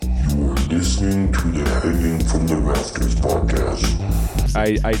listening to the Hanging from the Rafters podcast.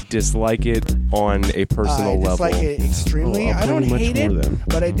 I dislike it on a personal level. I dislike it extremely. I don't hate it,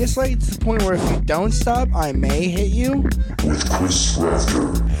 but I dislike it to the point where if you don't stop, I may hit you. With Chris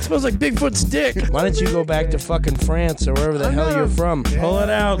Rafter. Smells like Bigfoot's dick. Why don't you go back to fucking France or wherever the hell you're from? Yeah. Pull it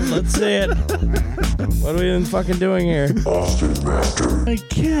out. Let's see it. What are we even fucking doing here? Austin Rafter. I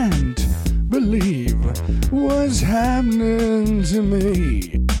can't believe what's happening to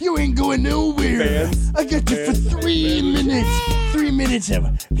me. You ain't going nowhere. I got you for 3 minutes. 3 minutes of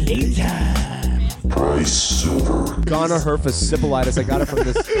playtime. Bryce Silver. Gonna her for syphilitis. I got it from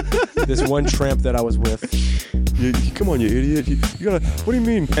this one tramp that I was with. Come on, you idiot. You gotta. What do you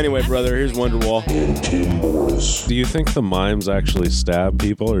mean? Anyway, brother, here's Wonderwall. And Tim Morris. Do you think the mimes actually stab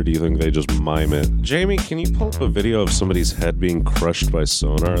people, or do you think they just mime it? Jamie, can you pull up a video of somebody's head being crushed by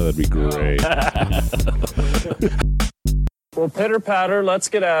sonar? That'd be great. Well, pitter patter, let's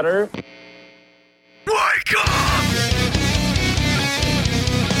get at her. Wake up!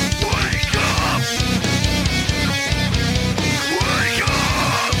 Wake up! Wake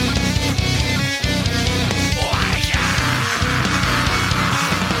up! Wake up!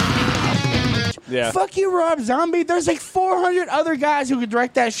 Yeah. Fuck you, Rob Zombie. There's like 400 other guys who could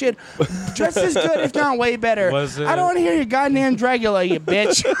direct that shit just as good, if not way better. Was it- I don't want to hear your goddamn Dragula, you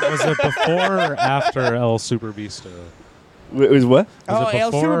bitch. Was it before or after El Super Bisto? It was what? Oh, it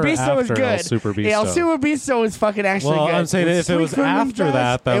El before Super or Bisto was after El good. Super Bisto? El Super Bisto was fucking actually Well, good. I'm saying if it was Sweet Criminal after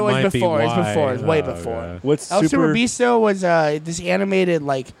Justice? that it was might be before. It's why. before. It's way Oh, before. okay. What's El Super super? Bisto was this animated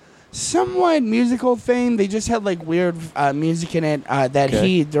like somewhat musical thing. They just had like weird music in it that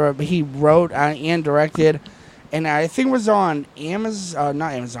he wrote and directed. And I think it was on Amazon,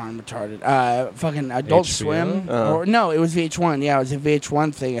 not Amazon, retarded. Fucking Adult HBO? Swim. Or no, it was VH1. Yeah, it was a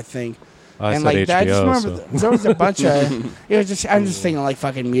VH1 thing, I think. I And said like that, I just HBO, remember so. there was a bunch of. It was just I'm just thinking like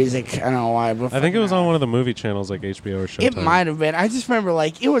fucking music. I don't know why. But I think it was on one of the movie channels like HBO or Showtime. It might have been. I just remember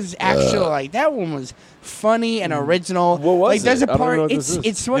like it was actually like that one was funny and original. What was like there's it? a I don't know part. what this is.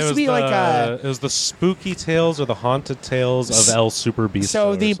 It's supposed to be the, like a. It was the spooky tales or the haunted tales of El Super Bisto.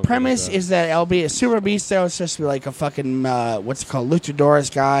 So the or something premise like that. is that LB Super Bisto is supposed to be like a fucking what's it called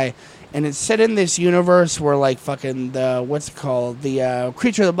luchadores guy, and it's set in this universe where like fucking the what's it called the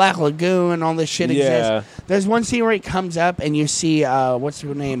creature of the Black Lagoon and all this shit exists. There's one scene where he comes up and you see what's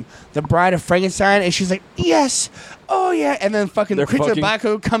her name, the Bride of Frankenstein, and she's like yes. Oh yeah, and then fucking the creature of the Black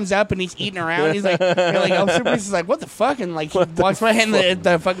Lagoon comes up and he's eating around. He's like, you're like, oh, Super Bisto's like, what the fuck? And like, he walks right in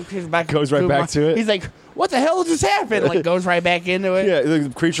the fucking creature of the Black Lagoon Goes right back to it. He's like, what the hell just happened? Like, goes right back into it. Yeah, the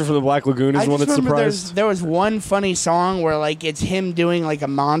creature from the Black Lagoon is I the one just that's remember surprised. there was one funny song where like it's him doing like a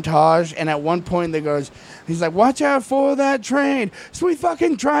montage, and at one point there goes, he's like, "Watch out for that train, sweet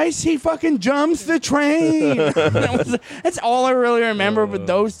fucking Trice, he fucking jumps the train." That's all I really remember with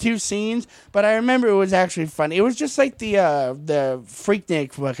those two scenes. But I remember it was actually funny. It was just like the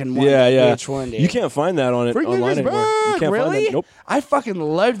Freaknik fucking one. Yeah. Which one? You can't find that on it Freaknik online is anymore. You back! can't Really? find that. Nope. I fucking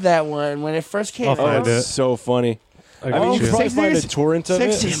loved that one when it first came I'll out. find it. It's so funny. I I mean, you got could probably find a Six torrent of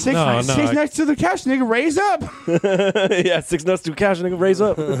it. Six No, next to the couch, nigga, raise up. Yeah, 6 nuts to cash, nigga, raise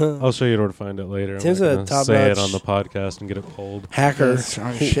up. I'll show you where to find it later. I'm Tim's not a gonna top say it notch on the podcast and get it pulled. Hacker. Oh,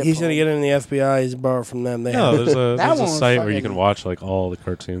 He's shit, going to get in the FBI. He's borrowed from them. They No, have there's a, That there's a one was site where you fucking- can watch like all the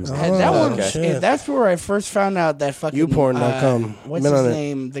cartoons. And that one, okay. Shit. that's where I first found out that fucking YouPorn.com. What's Been his on it.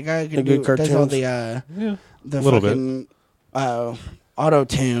 name? The guy who The can good does all cartoons. the Little bit. fucking auto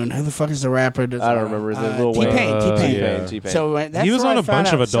tune. Who the fuck is the rapper? That's, I don't remember. The Lil Wayne. T-Pain. yeah. T-Pain. So that's He was where on I a found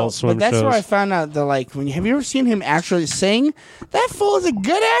bunch of out- Adult Swim But that's where shows. I found out that like have you ever seen him actually sing? That fool is a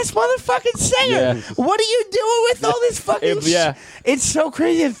good ass motherfucking singer. Yeah. What are you doing with all this fucking Yeah. It's so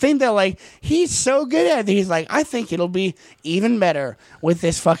crazy to think that like he's so good at it. He's like, I think it'll be even better with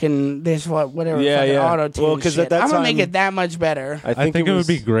this fucking whatever Yeah, fucking yeah. auto tune. Well, 'cause at that I'm gonna make time- it that much better. I think it would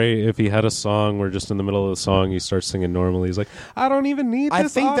be great if he had a song where just in the middle of the song he starts singing normally. He's like, I don't even need I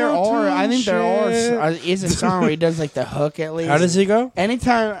this think there auto-tune are shit." is a song where he does like the hook at least. How does he go?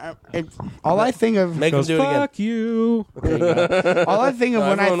 Anytime, all I think of Make him Goes, do it again. fuck you. all I think of No,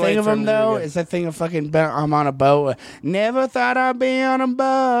 when I everyone think wait of for him him to do it though again. is I think of fucking I'm on a boat. Never thought I'd be on a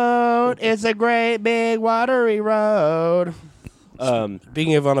boat. It's a great big watery road.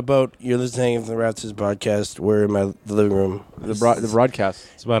 Speaking of on a boat, you're listening to the Raptors podcast. We're in the living room. the broadcast.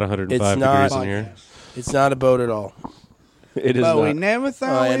 It's about 105 It's not- degrees in here. It's not a boat at all. It is But we not. never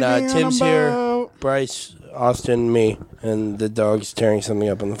thought we'd and be on Tim's a here, boat. Bryce, Austin, me, and the dog's tearing something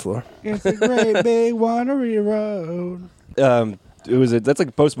up on the floor. It's a great big watery road. That's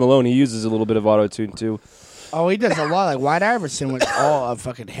like Post Malone. He uses a little bit of auto tune too. Oh, he does a lot. Like White Iverson was all a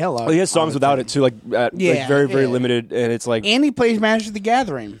fucking hell. Well, he has songs without it too, like very, very yeah. limited, and it's like And he plays Magic the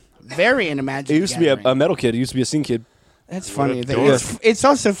Gathering. very into Magic. He used to be a metal kid. He used to be a scene kid. That's funny. dork. It's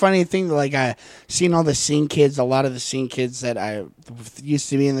also a funny thing. Like I seen all the scene kids, a lot of the scene kids that I used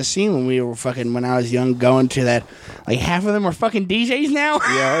to be in the scene when I was young, going to that. Like half of them are fucking DJs now.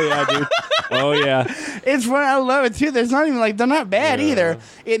 Yeah, dude. Oh yeah. It's fun. I love it too. There's not even like they're not bad either.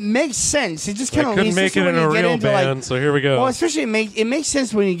 It makes sense. It just kind I of couldn't make it in a real band, so here we go. Well, especially it makes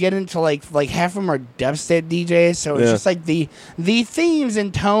sense when you get into like half of them are dubstep DJs, so it's just like the themes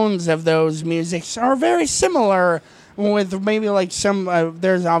and tones of those musics are very similar. With maybe like some,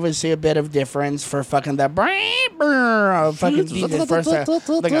 there's obviously a bit of difference for fucking that fucking DJ first,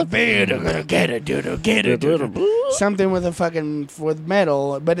 like a get it, something with a fucking with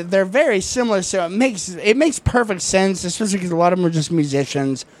metal, but they're very similar, so it makes perfect sense, especially because a lot of them are just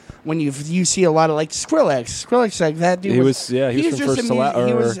musicians. When you see a lot of like Skrillex like that dude. He was from First to Last.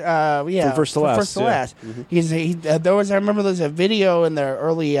 He was from First to Last. I remember there's a video in the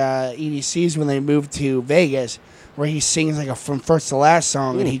early EDCs when they moved to Vegas where he sings like a From First to Last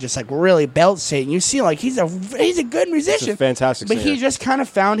song and he just like really belts it. And you see like he's a good musician, He's a fantastic but singer. he just kind of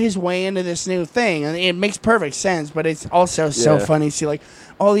found his way into this new thing, and it makes perfect sense. But it's also so funny to see like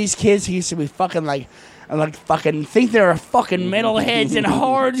all these kids who used to be fucking like fucking think they're fucking metalheads and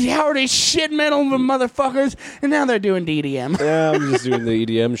hard as shit metal motherfuckers, and now they're doing DDM. Yeah, I'm just doing the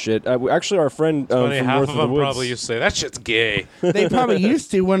EDM shit. Actually, our friend Funny, from half North of the them Woods, probably used to say that shit's gay. They probably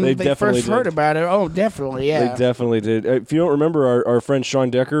used to when They they definitely first heard did. about it. Oh, definitely, yeah. They definitely did. If you don't remember, our friend Sean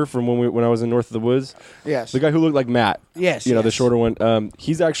Decker from when I was in North of the Woods, Yes. the guy who looked like Matt, Yes, the yes. shorter one.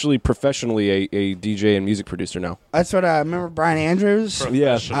 He's actually professionally a DJ and music producer now. That's what I remember. Brian Andrews.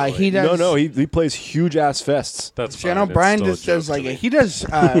 Yeah, He does. no, he plays huge ass fests. That's You know, fine. It's Brian still a just does joke like to me. he does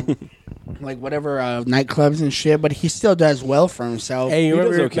like whatever nightclubs and shit, but he still does well for himself. Hey, you He does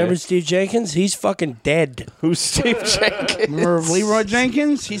remember, okay. remember Steve Jenkins? He's fucking dead. Who's Steve Jenkins? Remember Leroy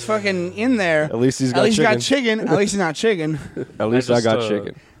Jenkins? He's fucking in there. At least he's got chicken. At least he's not chicken. At least I just, got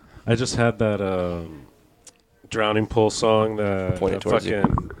chicken. I just had that Drowning Pool song that Pointed towards you.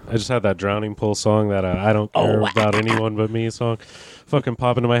 I just had that Drowning Pool song that I don't care about anyone but me song fucking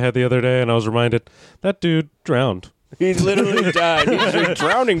pop into my head the other day, and I was reminded that dude drowned. He literally died. He's in a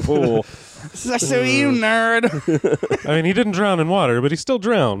drowning pool. So you nerd. I mean, he didn't drown in water, but he still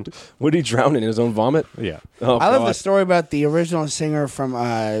drowned. Would he drown in his own vomit? Yeah. Oh, I love the God. story about the original singer from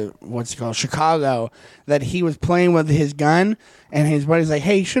Chicago, that he was playing with his gun, and his buddy's like,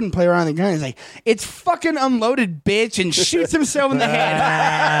 "Hey, you shouldn't play around the gun." He's like, "It's fucking unloaded, bitch," and shoots himself in the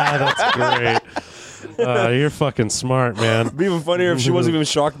head. That's great. You're fucking smart, man. It'd be even funnier if she wasn't even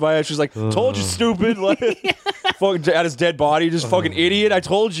shocked by it. She's like, "Told you, stupid!" Like, fucking at his dead body, just fucking idiot. I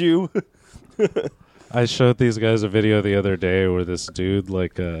told you. I showed these guys a video the other day where this dude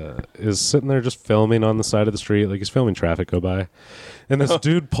is sitting there just filming on the side of the street, like he's filming traffic go by, and this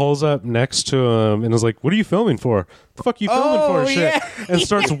dude pulls up next to him and is like, "What are you filming for? The fuck are you filming for?" Shit, yeah. and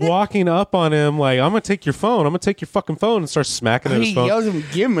starts walking up on him like, "I'm gonna take your phone. I'm gonna take your fucking phone," and starts smacking at his He phone. yells at him,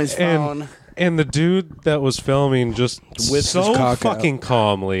 "Give him his phone." And the dude that was filming just Whips his so cock out. fucking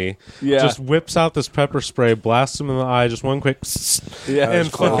calmly, Yeah. just whips out this pepper spray, blasts him in the eye, just one quick, Yeah, and it's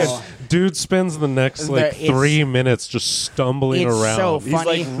cool. fucking dude spends the next like It's- 3 minutes just stumbling It's around. so He's,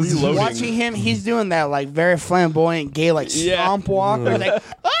 funny. like, reloading. Watching him, he's doing that like very flamboyant gay like Yeah. stomp walk. He's like,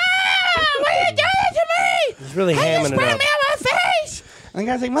 "Ah, why are you doing that to me? He's really How you hamming it spray up. me on my face?" And the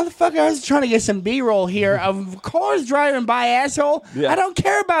guy's like, "Motherfucker, I was trying to get some B-roll here of cars driving by, asshole. Yeah. I don't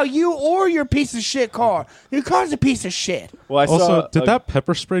care about you or your piece of shit car. Your car's a piece of shit." Well, I Also, saw did that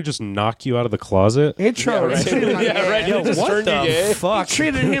pepper spray just knock you out of the closet? It treated right. him like, Yeah, right. It just What turned you the gay. fuck?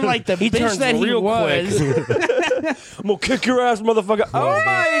 treated him like the bitch turns that he real was. I'm gonna kick your ass, motherfucker. Oh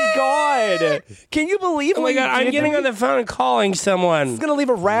my god! Can you believe? Oh my god, I'm getting on the phone and calling someone. It's gonna leave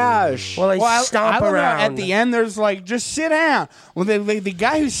a rash. Well, I Well, I stomp love how around. at the end, there's like, just sit down. Well, the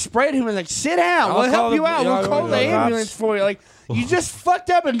guy who sprayed him was like, "Sit down. I'll We'll call help you the- out. yeah, We'll call I'll the call the ambulance cops." for you." Like, you just fucked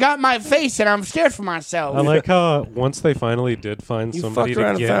up and got my face, and I'm scared for myself. I like how once they finally did find You somebody fucked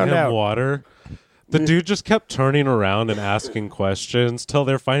around to and get found him out. water, the dude just kept turning around and asking questions till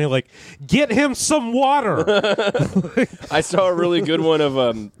they're finally like, "Get him some water." I saw a really good one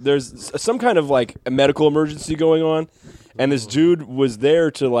of there's some kind of like a medical emergency going on, and this dude was there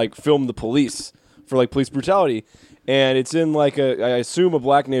to like film the police for like police brutality, and it's in like I assume a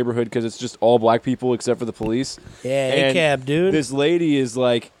black neighborhood because it's just all black people except for the police. Yeah, And ACAB, dude. This lady is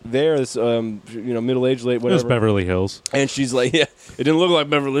like there, this middle-aged lady, It was whatever, Beverly Hills. and she's like, yeah, it didn't look like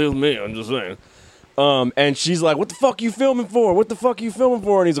Beverly Hills to me. I'm just saying. And she's like, "What the fuck you filming for? What the fuck you filming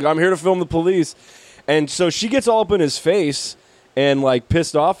for?" And he's like, "I'm here to film the police." And so she gets all up in his face, and like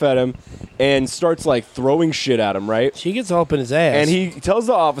pissed off at him and starts like throwing shit at him, right? She gets all up in his ass. And he tells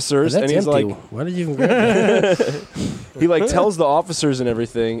the officers, That's and he's empty. like, why did you even grab that? he like tells the officers and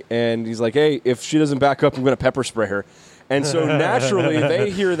everything, and he's like, hey, if she doesn't back up, I'm going to pepper spray her. And so naturally they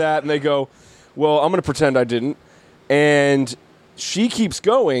hear that and they go, well, I'm going to pretend I didn't. And she keeps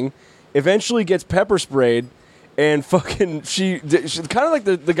going, eventually gets pepper sprayed, and fucking she's kind of like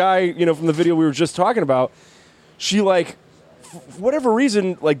the guy, you know, from the video we were just talking about. She like, for whatever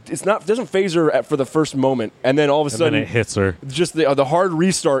reason, like doesn't phase her for the first moment, and then all of a sudden then it hits her. just the hard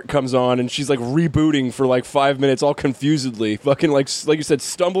restart comes on, and she's like rebooting for like 5 minutes, all confusedly, fucking like you said,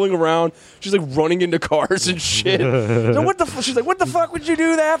 stumbling around. She's like running into cars and shit. So what the? She's like, what the fuck would you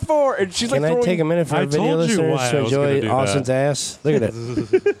do that for? And she's Can like, I take a minute for I the video told you listeners why to I was gonna enjoy do Austin's ass? Look at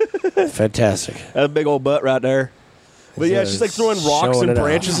that. Fantastic. That big old butt right there. But yeah, she's like throwing rocks Showing and it off.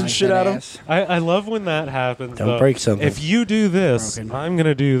 branches and shit at him. I love when that happens. Don't though. break something. If you do this, Broken. I'm going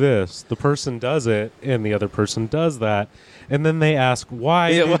to do this. The person does it, and the other person does that. And then they ask, why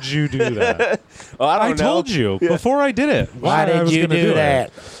Yeah, did you do that? Oh, I I don't know. told you before I did it. Why I did was you gonna do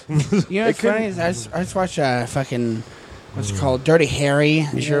that? You know what's funny is I just watched fucking what's it called, Dirty Harry.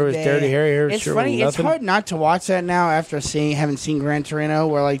 You sure it was Dirty Harry? Or It's sure funny. It's nothing? hard not to watch that now after having seen Gran Torino.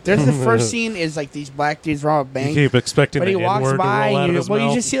 Where like there's the first scene is like these black dudes rob a You bank, keep expecting but the he walks N-word to by. roll out And of his you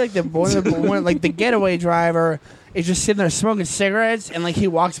mouth. just see like one like the getaway driver is just sitting there smoking cigarettes, and like he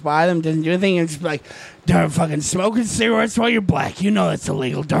walks by them, doesn't do anything, and just like, "Darn fucking smoking cigarettes while you're black. You know that's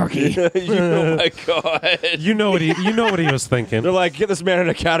illegal, darky." Oh my god! You know what he was thinking. They're like, get this man an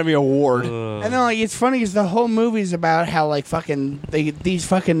Academy Award. And then like it's funny because the whole movie's about how like fucking these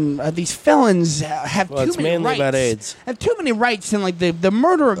felons have Well, too it's many mainly rights. about AIDS. Have too many rights, and like the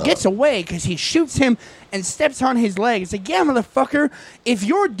murderer gets away because he shoots him and steps on his leg. It's like, yeah, motherfucker, if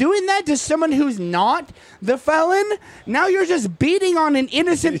you're doing that to someone who's not the felon, now you're just beating on an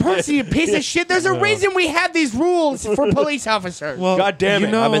innocent person, you piece of shit. There's a reason we have these rules for police officers. Well, God damn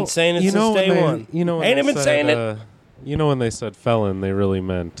it. I've been saying it since when day one. You know, when Ain't they even said, saying it. You know, when they said felon, they really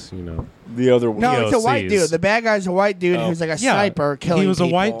meant, The other one. no, it's a white POCs. dude. The bad guy's a white dude who's like a sniper killing he was a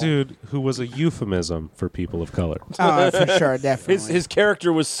white people. dude who was a euphemism for people of color. Oh, for sure, definitely. His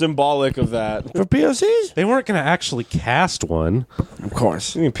character was symbolic of that. For POCs? They weren't going to actually cast one. of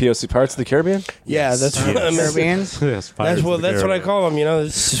course. You mean POC Pirates of the Caribbean? Yeah, that's what I mean. Caribbeans. Yes, That's Pirates what of the that's what I Caribbean. call them. You know,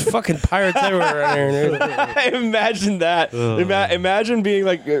 there's fucking pirates everywhere around here. I imagine that. Imagine being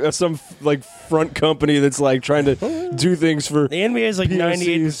like some like front company that's like trying to do things for. The NBA is like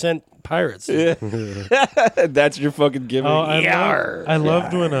POCs. 98% pirates. That's your fucking gimmick. Oh, I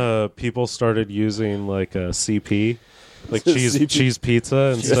loved when people started using like CP, like CP. cheese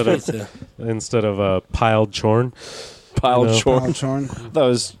pizza instead of piled chorn. Piled No. chorn. Shorn. That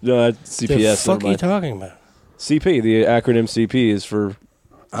was CPS. The fuck never are you mind. talking about? CP. The acronym CP is for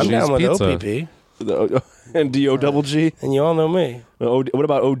I'm Cheese down with pizza. OPP, and DO double G. and you all know me. What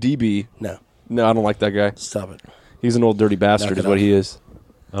about ODB? No, No, I don't like that guy. stop it. He's an old dirty bastard. Knock Is it what off. he is.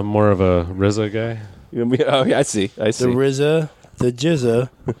 I'm more of a RZA guy. Oh yeah, I see. I The see. RZA, the Jizza,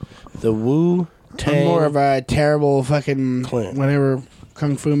 the Wu I'm Tang. more of a terrible fucking Clint. whatever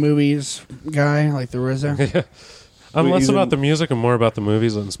kung fu movies guy, like the RZA. I'm Wait, less he's about in- the music and more about the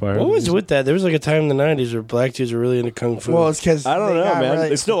movies that inspired What me. was with that? There was like a time in the 90s where black dudes were really into kung fu. Well, it's because I don't know, man.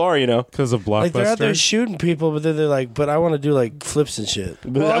 They still are, you know. Because of like they're out there Blockbuster? shooting people, but then they're like, but I want to do like flips and shit.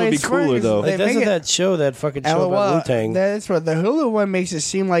 But Well, that would be it's funny cooler 'cause though. they Like that's make what it- that show, that fucking show about LOL, Wu Tang. that's what the Hulu one makes it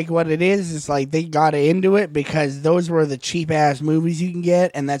seem like. What it is like they got into it because those were the cheap ass movies you can get,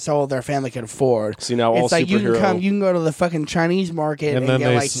 and that's all their family could afford. See now, all It's like you superhero. can go to the fucking Chinese market and, And then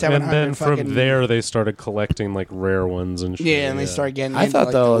get like 700 and then fucking. from there they started collecting like rare ones and shit. yeah, and they started getting. I into, thought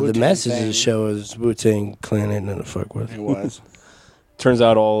like, though the Wu-Tang message of thing. the show is Wu Tang Clan ain't nothing to fuck with. It was. Turns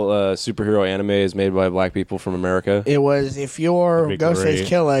out all superhero anime is made by black people from America. It was if you're That'd be Ghostface great.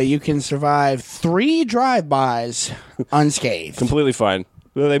 Killer, you can survive 3 drive-bys unscathed. Completely fine.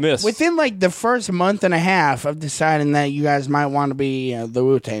 Well, they missed. Within like the first month and a half of deciding that you guys might want to be the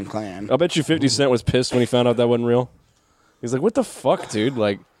Wu-Tang Clan. I'll bet you 50 Cent was pissed when he found out that wasn't real. He's like, "What the fuck, dude?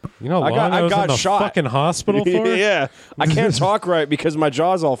 Like, You know how I long got- I I was got in the shot. fucking hospital for? yeah, I can't talk right because my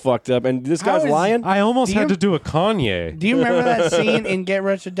jaw's all fucked up, and this How guy's is- lying." I almost Do had you- to do a Kanye. Do you remember that scene in Get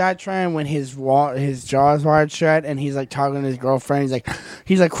Rich or Die Trying when his jaw's wired shut and he's like talking to his girlfriend?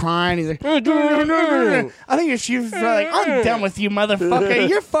 He's like crying. He's like, I think she was like, "I'm done with you, motherfucker.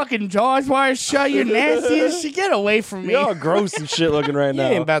 Your fucking jaw's wired shut. You're nasty as shit. Get away from me." You're all gross and shit looking right You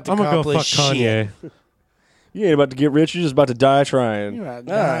ain't now. about to I'm gonna go fuck accomplish shit. Kanye. You ain't about to get rich. You're just about to die trying. You're a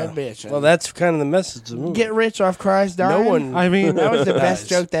die bitch. Well, that's kind of the message of the movie. Get rich off Christ dying. No one. I mean, That was the Nice. best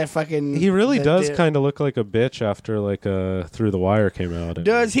joke that fucking. he really that does did. kind of look like a bitch after like Through the Wire came out.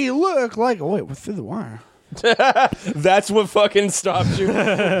 Does he look like? Oh, wait, what's Through the Wire? That's what fucking stopped you. You're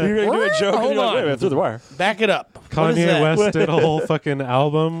gonna do a joke. Hold and you're like, on. wait a minute, through the wire. Back it up. What is Kanye that? West did a whole fucking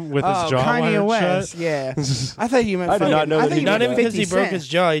album with his jaw Kanye wired West. shut. Yeah, I thought you meant. I did fucking, not know I that thought he you did Not meant that. even because he 50 broke Cent. his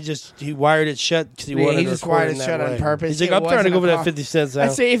jaw. He wired it shut because he Yeah, wanted he to just record wired in it that shut on way. purpose. He's like, It I'm trying to wasn't go a for that car- 50 cents I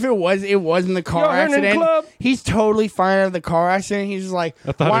out. say if it was in the car You're in the accident, club. he's totally fine out of the car accident. He's just like,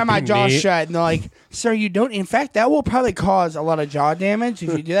 I thought why it'd am my be jaw neat. shut? And they're like, sir, you don't. In fact, that will probably cause a lot of jaw damage if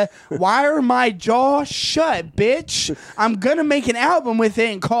you do that. Why are my jaw shut, bitch? I'm gonna make an album with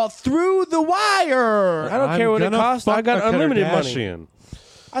it and call it Through the Wire. I don't care what it gonna costs. I fuck got a unlimited money. Kardashian.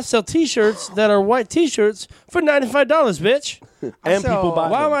 I sell T-shirts that are white T-shirts for $95, bitch. And saw- people buy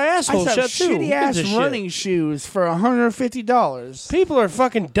Why them. my I asshole saw shut too? Who shitty gives ass a shit? running shoes for $150. People are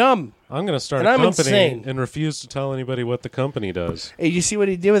fucking dumb. I'm gonna start And a I'm company insane. and refuse to tell anybody what the company does. Hey, you see what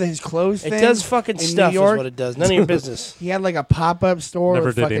he did with his clothes It thing? does fucking in stuff New is York? what it does. None of your business. He had like a pop-up store Never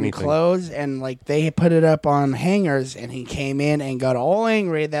with did fucking anything. clothes, and like they put it up on hangers, and he came in and got all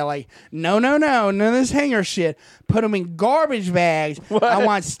angry. They're like, no, none of this hanger shit. Put them in garbage bags. I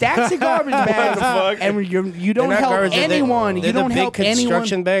want stacks of garbage bags, fuck? and you don't They're not help garbage, they're- anyone. They're You don't the big help anyone.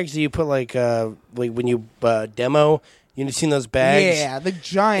 construction bags that you put like when you demo. You've seen those bags? Yeah, the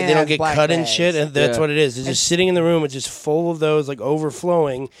giant. They don't ass get black cut and bags. shit, and that's Yeah. what it is. It's just sitting in the room. It's just full of those, like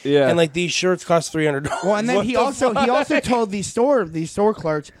overflowing. Yeah. And like these shirts cost $300. Well, and then What he the also fuck? told these store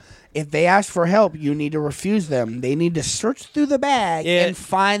clerks, if they ask for help, you need to refuse them. They need to search through the bag Yeah. and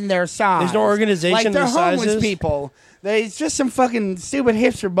find their size. There's no organization Like they're of the homeless sizes. people. It's just some fucking stupid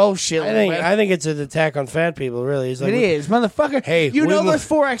hipster bullshit. I think it's an attack on fat people. Really, it's like it is, motherfucker. Hey, you know we- those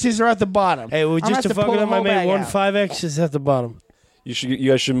 4X's are at the bottom. Hey, we I'm just gonna to have fuck pull it the up. I whole made bag one out. 5X's at the bottom. You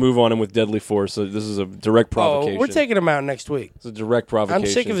guys should move on him with deadly force. So this is a direct provocation. Oh, we're taking him out next week. It's a direct provocation. I'm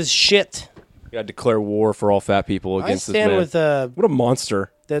sick of his shit. You got to declare war for all fat people I against this stand man. with What a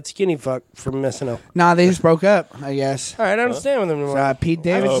monster! that skinny fuck from SNL. Nah, they just broke up, I guess. All right, I don't stand with him anymore. Pete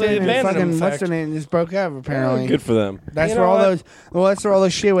Davidson they and abandoned him, fucking in what's fact. their name just broke up apparently. Good for them. That's You where know all what? those. Well, that's where all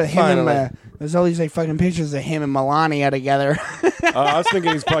those shit with him Finally. and there's all these like fucking pictures of him and Melania together. I was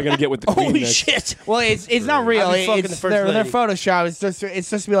thinking he's probably gonna get with the queen Holy next. shit! Well, it's not real. I'll be fucking It's the first they're lady. Photoshop. It's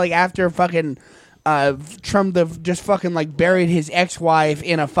supposed to be like after fucking Trump just fucking like buried his ex-wife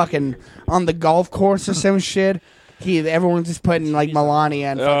in a fucking on the golf course or some shit. Everyone's just putting like Melania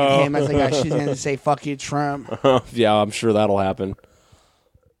and fucking him as like she's gonna say fuck you Trump. Yeah, I'm sure that'll happen.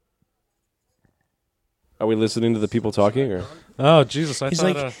 Are we listening to the people talking? Or Oh Jesus! I He's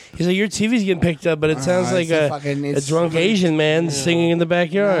thought. like, your TV's getting picked up, but it sounds like it's a drunk Asian man singing in the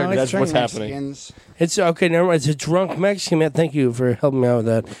backyard. No, it's That's drunk what's happening. Mexicans. It's okay. Never mind. It's a drunk Mexican man. Thank you for helping me out with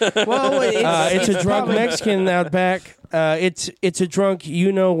that. Well, It's a drunk probably- Mexican out back. It's a drunk.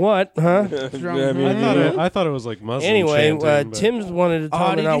 You know what? Huh? drunk- I thought it was like Muslim. Anyway, chanting, but- Tim's wanted to Oh, tell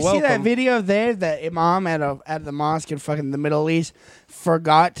me did not you see that welcome. video of that imam at the mosque in fucking the Middle East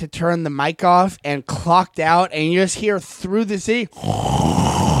forgot to turn the mic off and clocked out, and you just hear through the city.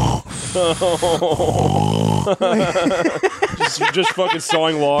 just fucking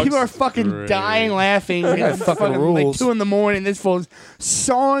sawing logs. People are fucking Great. dying laughing. It's fucking like rules. 2 a.m. This fool's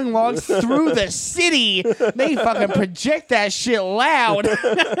sawing logs through the city. They fucking project that shit loud.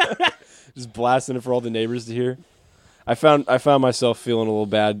 just blasting it for all the neighbors to hear. I found myself feeling a little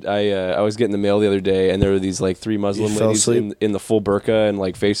bad. I was getting the mail the other day, and there were these like 3 Muslim You fell ladies asleep? in the full burqa and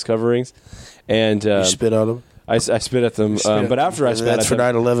like face coverings, and You spit on him. I spit at them. But after I spit That's at for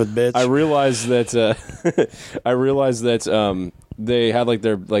them, 9/11, bitch. I realized that they had like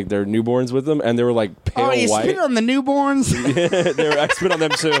their newborns with them, and they were like pale Oh, you white. spit on the newborns? I spit on them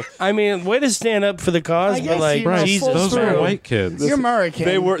too. I mean, way to stand up for the cause, I but guess like, you know, Bryce, Jesus, full those through. were white kids. You're American.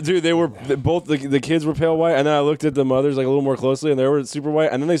 They were both the kids were pale white, and then I looked at the mothers like a little more closely, and they were super white,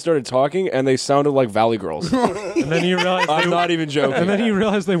 and then they started talking, and they sounded like Valley Girls. And then you realize I'm not even joking. And then you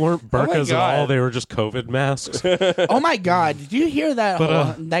realize they weren't burqas at God. all. They were just COVID masks. Oh my God! Did you hear that?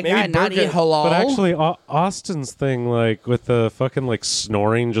 But, that maybe guy not burqa- eat halal. But actually, Austin's thing, like with the fucking like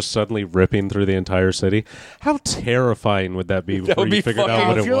snoring just suddenly ripping through the entire city, how terrifying would that be before would you be figured fucking- out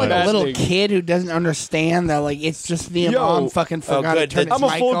what if it you're was? like a little Fascinating. kid who doesn't understand that, like it's just the imam fucking forgot to good. turn his I'm a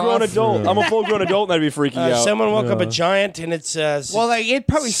mic full-grown off. adult. I'm a full-grown adult, and I'd be freaking you out. someone woke up a Yeah. giant, and it's Well, like it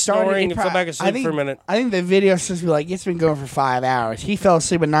probably started. snoring It and fell back asleep I think, for a minute. I think the video is supposed to be like it's been going for 5 hours. He fell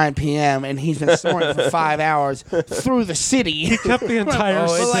asleep at 9 p.m. and he's been snoring for 5 hours through the city. Kept the entire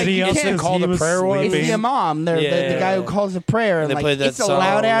Oh, it's like, city you up can't because call he the was prayer one? It's sleeping. the imam, the guy who calls the prayer, and They like played that it's a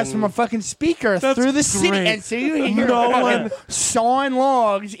loud song ass and- from a fucking speaker That's through through the city, great. and so you hear No fucking one- sawing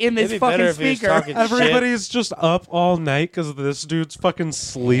logs in this It'd be better fucking if he was speaker. talking Everybody's just up all night because this dude's fucking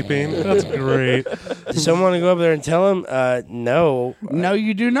sleeping. That's great. Does someone want to go up there and tell him? No. No,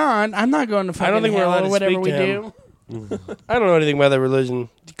 you do not. I'm not going to fucking I don't think we're hell allowed or to whatever speak we to do. him. I don't know anything about that religion.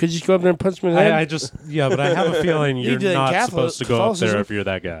 Could you just go up there and punch him in the head? I just, but I have a feeling You you're do that in not Catholic- supposed to go up there Catholicism? if you're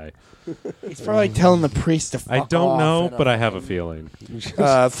that guy. He's probably telling the priest to fuck I don't off know, and, but I have a feeling.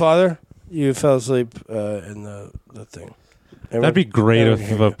 Father, you fell asleep in the thing. That'd be great Everyone if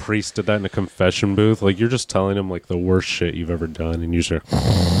can a hear you. priest did that in a confession booth. Like, you're just telling him, like, the worst shit you've ever done, and you say,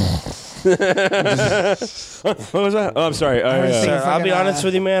 What was that? Oh, I'm sorry. I was Sir, thinking I'll be fucking, honest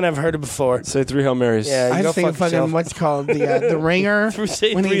with you, man. I've heard it before. Say 3 Hail Marys. Yeah, I you go was thinking fuck fucking yourself. what's called the ringer. Through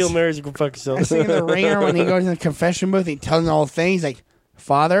say when 3 Hail he's- Marys, you go fuck I yourself. was thinking the ringer when he goes in the confession booth, he tells him the whole thing. He's like,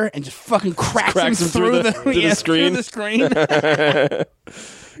 "Father," and just fucking cracks him through the screen. Through the screen.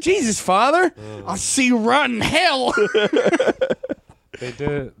 Jesus, Father, I'll see you rot in hell.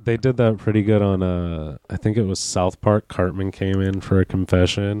 They did that pretty good on I think it was South Park. Cartman came in for a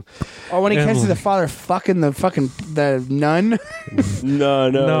confession. Or when he And catches the like- father fucking the nun.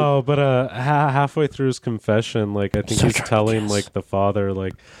 No, but halfway through his confession, like I think So he's trying to telling guess. like the father,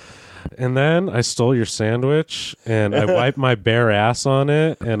 like, and then I stole your sandwich and I wiped my bare ass on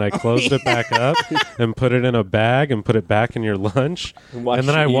it and I closed it back up and put it in a bag and put it back in your lunch and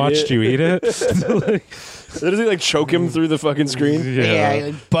then I watched you eat it. Like, Does he like choke him through the fucking screen? Yeah, he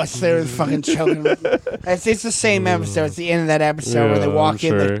like, busts there and fucking choking. It's the same episode. It's the end of that episode where they Yeah, walk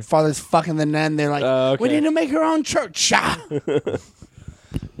I'm in, sure. the father's fucking the nun. They're like, Okay. "We need to make her own church."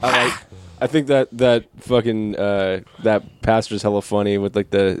 I think that fucking that pastor's hella funny with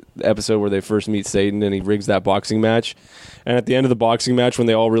like the episode where they first meet Satan and he rigs that boxing match, and at the end of the boxing match when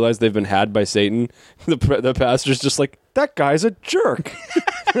they all realize they've been had by Satan, the pastor's just like, that guy's a jerk.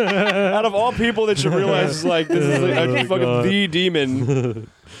 Out of all people that should realize like this is like, Oh, fucking God. the demon.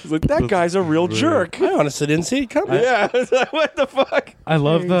 He's like, that guy's a real jerk. I honestly didn't see it coming. Yeah, it's like, what the fuck? I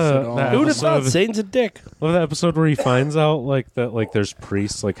love the Who would have thought episode. Satan's a dick? Love that episode where he finds out like that like there's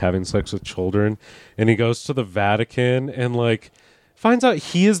priests like having sex with children, and he goes to the Vatican and like finds out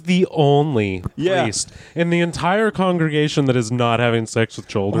he is the only Yeah. priest in the entire congregation that is not having sex with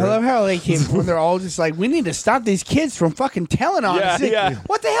children. I love how they came. They're all just like, "We need to stop these kids from fucking telling on us." Yeah.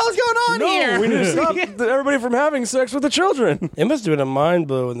 What the hell's going on here? No, we need to stop everybody from having sex with the children. It must have been a mind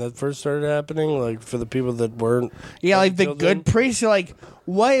blow when that first started happening. Like for the people that weren't. Yeah, like the children. good priests are like,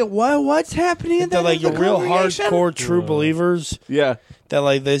 what's happening? They're like your real hardcore true Yeah. believers. Yeah. That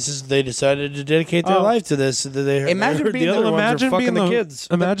like they decided to dedicate their Oh. life to this. They Imagine heard being the the- other ones are imagine fucking being the the kids.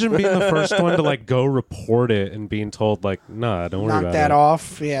 Imagine being the first one to like go report it and being told like, nah, don't worry Knock about that it.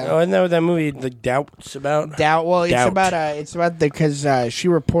 off. Yeah. Oh, isn't that what that movie The Doubt's about? Doubt. Well, Doubt. it's about because she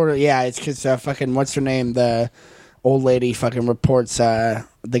reported. Yeah, it's because fucking what's her name, the old lady fucking reports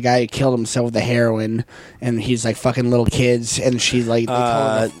the guy who killed himself with the heroin, and he's like fucking little kids, and she's like they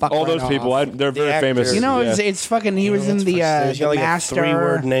told him to fuck All right those people, off. they're very actor. famous. You know, yeah. it's fucking. He was in the He's got like Master. a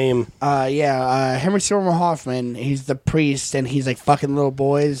 3-word name. Henry Silver Hoffman. He's the priest, and he's like fucking little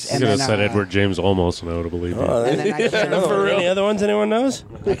boys. He's And gonna then said Edward James almost notably. And then I can't remember, Any other ones anyone knows?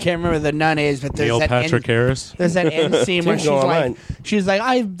 I can't remember the nun is, but there's Neil that Patrick Harris. There's that end scene where Seems to go online. she's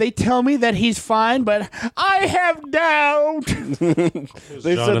like, they tell me that he's fine, but I have doubt.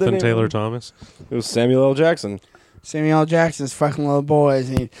 They said the Jonathan name- Taylor Thomas. It was Samuel L. Jackson. Samuel L. Jackson's fucking little boys.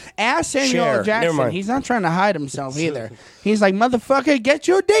 And ask Samuel Cher. L. Never Jackson. mind. He's not trying to hide himself either. He's like, motherfucker, get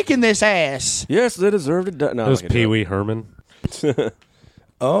your dick in this ass. Yes, they deserve to die. No, It was I can't do Pee Wee Herman.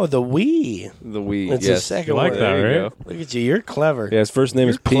 Oh, the Wee. The Wii. That's yes. the second You like one. that, There you right? go. Look at you. You're clever. Yeah, his first name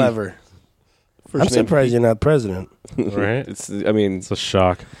You're is P. clever. First I'm name surprised P. you're not president. Right? It's. I mean, It's a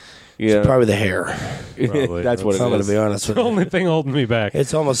shock. yeah. Probably the hair. Probably. That's what I'm it going is. to be honest with the you. only thing holding me back.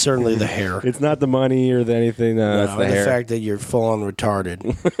 It's almost certainly the hair. It's not the money or the anything. No, No, it's the hair. fact that you're full on retarded.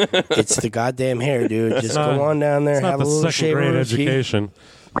 It's the goddamn hair, dude. Just not- go on down there, It's not have a the little second shave grade over his cheek. education.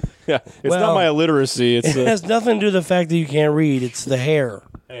 yeah, it's Well, not my illiteracy. It's It has nothing to do with the fact that you can't read. It's the hair.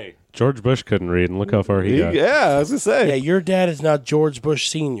 Hey, George Bush couldn't read, and look how far he got. yeah. I was gonna say. Yeah, your dad is not George Bush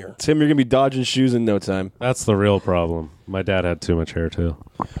Sr. Tim, you're gonna be dodging shoes in no time. That's the real problem. My dad had too much hair too.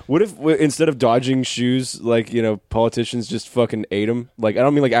 What if instead of dodging shoes, like politicians just fucking ate them? Like I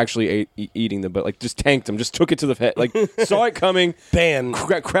don't mean like actually eating them, but like just tanked them, just took it to the head, like saw it coming, Ban.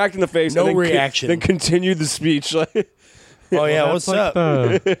 cracked in the face, No and then reaction. then continued the speech. Like Oh, yeah, That's what's like up?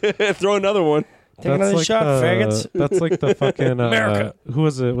 the- throw another one. Take another like shot, the- faggots. That's like the fucking America. Who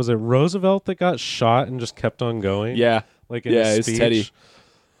was it? Was it Roosevelt that got shot and just kept on going? Yeah, like in yeah, his it's speech? Teddy.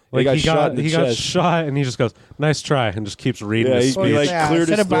 Like got shot in the he got chest. shot, and he just goes, "Nice try," and just keeps reading Yeah, his he speech. like cleared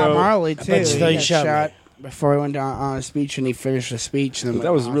said his about throat. Marley too. bet you thought He he got shot me. shot before he went on a speech, and he finished the speech. And then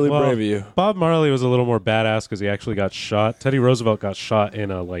That was really Well, brave of you. Bob Marley was a little more badass because he actually got shot. Teddy Roosevelt got shot in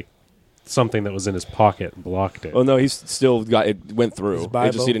a something that was in his pocket and blocked it. Oh no, he's still got it. Went through. It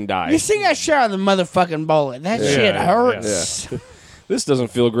Bible. just he didn't die. You see that shot of the motherfucking bullet. That shit yeah, hurts. This doesn't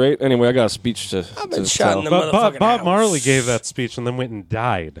feel great. Anyway, I got a speech to. I've been to shot tell. in the But motherfucking Bob house. Marley gave that speech and then went and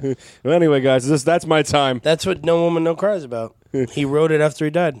died. Well, anyway, guys, that's my time. That's what No Woman No Cry is about. He wrote it after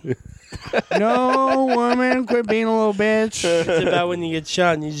he died. No woman, quit being a little bitch. It's about when you get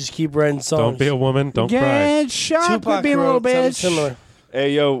shot and you just keep writing songs. Don't be a woman. Don't cry. Get shot, quit Tupac being a little wrote something bitch. similar.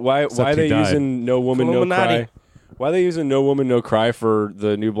 Hey, yo, why are he they died. using No Woman No Illuminati. Cry? Why are they using No Woman No Cry for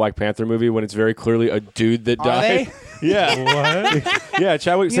the new Black Panther movie when it's very clearly a dude that Are died? they? Yeah, What? yeah.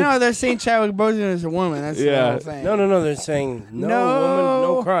 Chadwick. You know, they're saying Chadwick Boseman is a woman. That's the Yeah. whole thing. No. They're saying no, No. woman,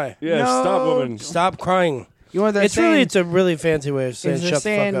 no cry. yeah. No. Stop, woman. Stop crying. You know what they're It's saying? a really fancy way of saying Is they're shut the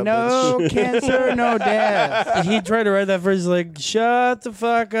saying fuck up. no bitch. cancer, no death. He tried to write that phrase like "shut the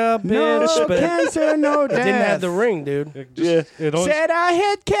fuck up, No bitch," but it cancer, no death. didn't have the ring, dude. Yeah. It always, Said I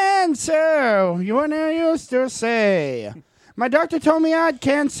had cancer. You know, used to say. My doctor told me I had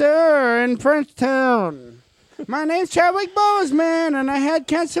cancer in Princeton. My name's Chadwick Boseman, and I had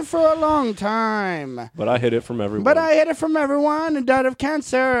cancer for a long time. But I hid it from everyone. But I hid it from everyone and died of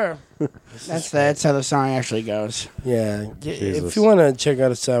cancer. That's how the song actually goes. Yeah. If Jesus. you want to check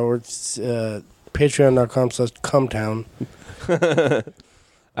out us out, it's patreon.com/cumtown.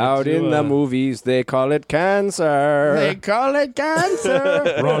 Out You, in the movies, they call it cancer. They call it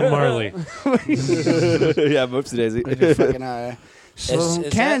cancer. Ron Marley. Yeah, whoopsie daisy. Fucking, Is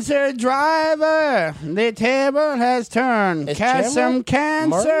cancer driver, the table has turned. Is Catch Jamrock some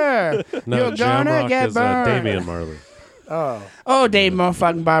cancer. No, You're gonna Jamrock get is burned. Damian Marley. Oh. Oh, Dave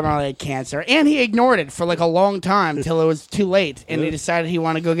motherfucking Bob Marley had cancer. And he ignored it for like a long time till it was too late. And he decided he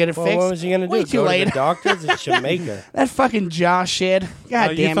wanted to go get it Well, fixed. what was he going to do? Way too Go late. to the doctors in Jamaica. That fucking Josh shit.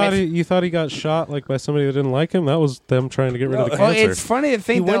 God damn it. You thought he got shot by somebody that didn't like him? That was them trying to get rid of the Well, cancer. it's funny to He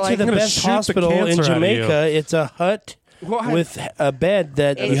think that went like, to the gonna best shoot the hospital in cancer out of Jamaica. It's a hut What? with a bed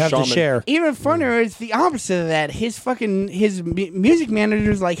that you have to shaman. share. Even funnier is the opposite of that. His music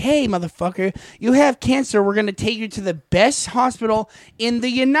manager's like, "Hey, motherfucker, you have cancer. We're gonna take you to the best hospital in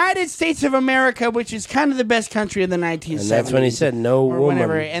the United States of America, which is kind of the best country of the 1970s." And that's when he said, "No or woman,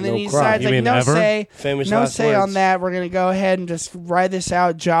 whenever. And then no he cry." decides You like, mean "No ever? say, Famous no last say on words. that. We're gonna go ahead and just ride this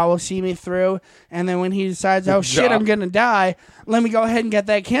out. Jaw will see me through." And then when he decides, "Oh shit, Ja. I'm gonna die," let me go ahead and get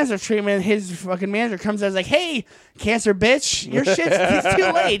that cancer treatment. His fucking manager comes out and is like, "Hey, cancer bitch, your shit's it's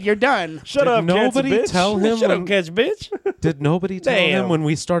too late. You're done." Shut Did up, nobody cancer bitch. tell him? Shut when- up, catch, bitch. Did nobody tell Damn. him when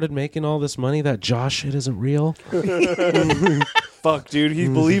we started making all this money that Josh shit isn't real? Fuck, dude. He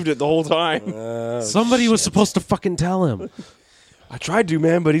believed it the whole time. Somebody was supposed to fucking tell him. I tried to,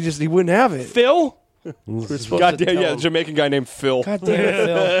 man, but he wouldn't have it. Phil? God damn, yeah, Jamaican guy named Phil. God damn it,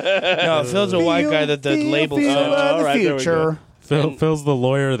 Phil. No, Phil's a white guy that the label Feel sent. of the all right, there we future. Phil's the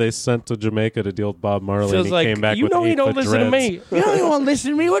lawyer they sent to Jamaica to deal with Bob Marley. Phil's and he like, came back you with know he 8 don't foot listen to dreads. me. You know he won't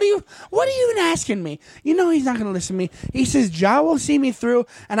listen to me. What are you even asking me? You know he's not going to listen to me. He says Jaw will see me through,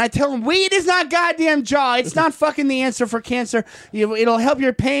 and I tell him weed is not goddamn Jaw. It's not fucking the answer for cancer. It'll help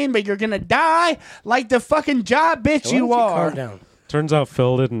your pain, but you're going to die like the fucking Jaw bitch Why you don't you are. calm down? Turns out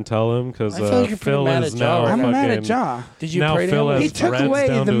Phil didn't tell him because I feel like you're pretty Phil mad is at now Jaw. I'm fucking, mad at Jaw. Did you Now pray to Phil him? has He took dreads away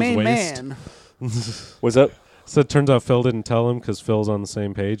down the to his main waist. man. What's up? So it turns out Phil didn't tell him because Phil's on the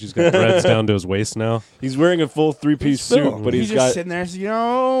same page. He's got dreads down to his waist now. He's wearing a full three-piece Phil. suit, but He's he's just got. sitting there.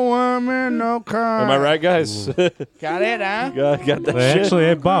 No woman, no car. Am I right, guys? Got it, huh? got that They shit. actually,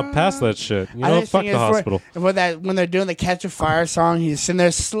 hey Bob, pass that shit. You know, just fuck think the it's hospital. when they're doing the Catch a Fire song, he's sitting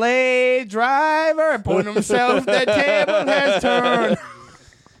there, slave driver, putting himself, the table has turned.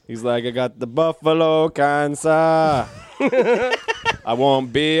 He's like, I got the buffalo cancer. I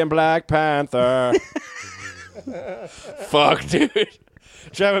won't be in Black Panther. Fuck, dude.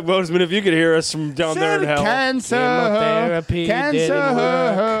 Chadwick Boseman, if you could hear us from down there in hell. Cancer, Chemotherapy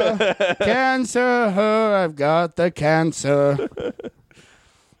cancer, cancer, I've got the cancer.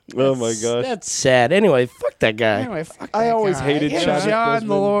 Oh my gosh. That's sad. Anyway, fuck that guy. Anyway, fuck I that always guy. hated Yeah, Chadwick John the Boseman.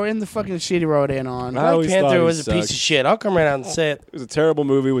 Lord in the fucking shit he wrote in on. I Black always thought Panther he was a piece sucked. of shit. I'll come right out and say it. It was a terrible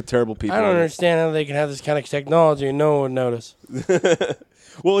movie with terrible people. I don't in it. understand how they can have this kind of technology and no one would notice.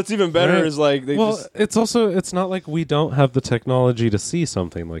 Well, it's even better Right. is like they Well, just it's not like we don't have the technology to see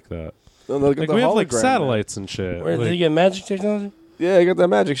something like that. look at Like the we have like hologram, man. satellites and shit. Where, did Like, you get magic technology? Yeah, you got that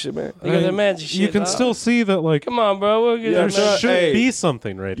magic shit, man. You got that magic shit. You can dog. still see that, like, Come on, bro. We'll get there that magic. should Hey. be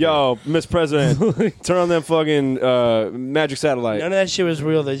something right Yo, Miss President, turn on that fucking magic satellite. None of that shit was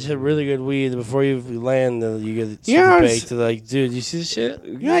real. They just had really good weed. Before you land, you get it super Yeah, I was- baked. They're like, dude, you see this shit?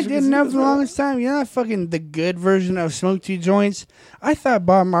 You know, I didn't know for the longest time. You know that fucking the good version of Smoke Two Joints? I thought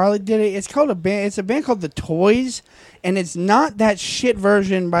Bob Marley did it. It's called a band. It's a band called The Toys, and it's not that shit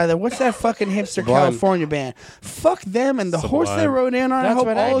version by the what's that fucking hipster Sublime. California band? Fuck them and the horse they Sublime. rode in on. I That's hope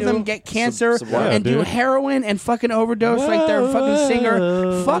what I all of them do. get cancer Sublime. and Yeah, do dude. heroin and fucking overdose like their fucking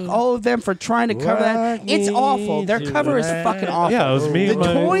singer. Fuck all of them for trying to cover that. Rock It's me awful. Their cover is tonight. fucking awful. Yeah, it was me The and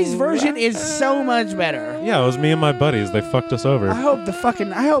my Toys version is so much better. Yeah, it was me and my buddies. They fucked us over. I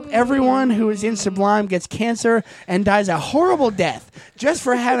hope everyone who is in Sublime gets cancer and dies a horrible death just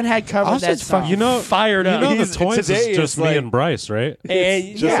for having had covered that Austin's song. fucking fired up. You know the He's- Toys today is just is me like- and Bryce, right?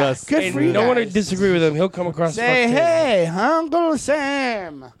 And, Just yeah, us. good and for you no one would guys. disagree with him. He'll come across Say, the fuck hey, Uncle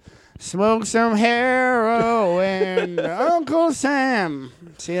Sam, smoke some heroin, Uncle Sam.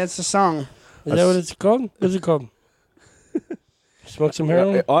 See, that's the song. Is that what it's called? What's it called? Smoke some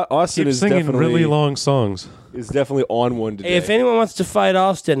heroin? Austin Keep is singing definitely really long songs. is definitely on one today. Hey, if anyone wants to fight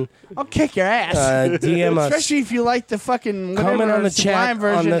Austin, I'll kick your ass. DM us. Especially if you like the fucking Comment whatever on the Sublime chat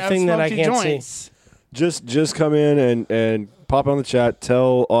version on the of thing that Smoke I Two can't see. Joints. just come in and pop on the chat.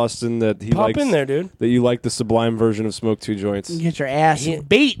 Tell Austin that he Pop likes in there, dude. that you like the Sublime version of Smoke Two Joints. You get your ass He-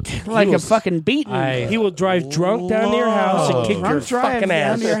 beat like a was- fucking beaten. He will drive drunk down to your house and Whoa. kick your Drunk drive fucking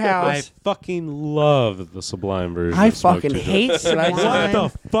down ass. to your house. I fucking love the Sublime version. I of Smoke fucking Two hate Joints. Sublime.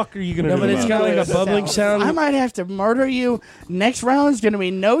 What the fuck are you gonna No, do but it's about got it? like a bubbling sound. I might have to murder you. Next round's gonna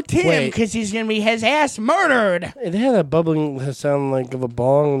be no Tim Wait. because he's gonna be his ass murdered. It had a bubbling sound like of a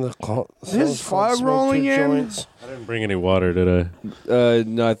bong. This is fog rolling in. I didn't bring any water, did I?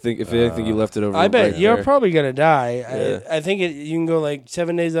 No, I think if anything, you left it over. I bet right you're there. probably gonna die. Yeah. I think you can go like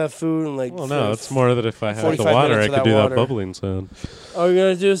 7 days without food and like. Well, no, it's more that if I had the 45 water, I minutes could without do water. that bubbling sound. Oh, you're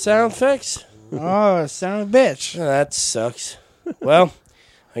gonna do sound effects? Oh, son of a bitch. Oh, that sucks. Well,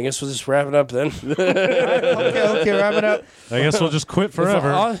 I guess we'll just wrap it up then. Okay, wrap it up. I guess we'll just quit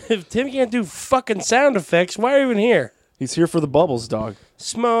forever. If Tim can't do fucking sound effects, why are you even here? He's here for the bubbles, dog.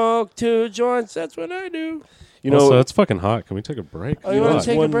 Smoke 2 joints. That's what I do. You know, Also, it's fucking hot. Can we take a break? Oh, you want to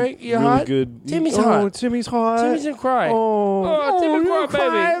take a one break? You really hot? good. Timmy's oh, hot. Timmy's hot. Timmy's gonna cry. Oh, Timmy cry, baby.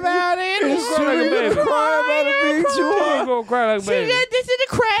 Cry about it. Timmy's cry like a baby. Cry about it being too Timmy's hot. gonna cry like a baby. This is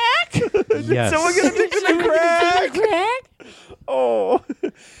a crack. Yes. Someone gonna dig in the crack. Oh,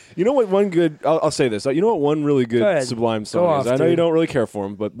 you know what? One good. I'll say this. You know what? One really Go good ahead. Sublime Go song off, is. I know you dude. don't really care for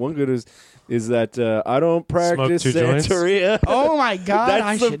him, but one good is that I don't practice Two Joints? Santeria. Oh my god, That's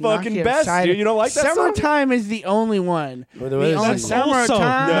I the should not fucking get best, excited. dude. You don't like that song? Summertime is the only one. Well, the The weather's only easy.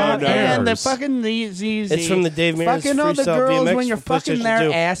 summertime No, and the Airs. fucking these. It's from the Dave Mears fucking on the Freestyle girls BMX when you're for fucking PlayStation their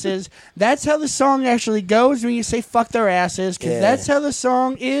 2. asses. That's how the song actually goes when you say fuck their asses, because Yeah. that's how the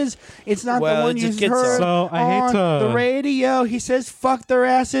song is. It's not Well, the one it's a you kid heard song. So, I hate on to- the radio. He says fuck their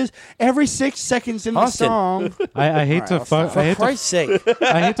asses every 6 seconds in the Austin. song. I hate to fuck. For Christ's sake.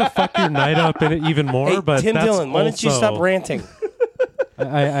 I hate to fuck your night up in it even more. Hey, but Tim that's Dillon, why don't you also- stop ranting?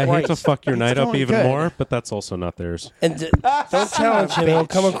 I hate to Christ. fuck your night up going even good. more, but that's also not theirs. And don't challenge him. He'll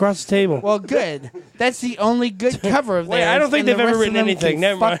come across the table. Well, good. That's the only good cover of Wait, theirs. I don't think and the they've ever rest of written them anything. can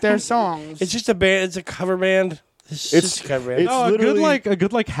Never fuck mind. their songs. It's just a band. It's a cover band. It's It's- just a cover band. it's- No, literally- a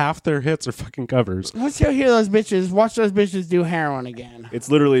good like half their hits are fucking covers. Let's go hear those bitches. Watch those bitches do heroin again. It's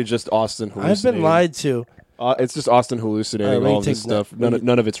literally just Austin I've hallucinating. been lied to. It's just Austin hallucinating All right, all of we this take that. stuff.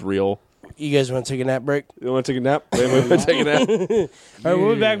 None of it's real. You guys want to take a nap break? You want to take a nap? Wait, take a nap. All right,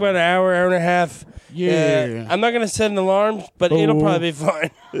 we'll be back about an hour and a half. Yeah. I'm not going to set an alarm, but it'll Oh. probably be fine.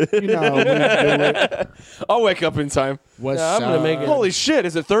 You know, we do it. I'll wake up in time. What's No, I'm gonna make it. Holy shit!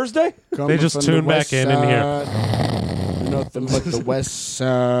 Is it Thursday? They just tune back in here. Nothing but the west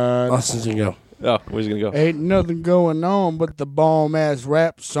side. Austin's going to go. Oh, where's he gonna go? Ain't nothing going on but the bomb ass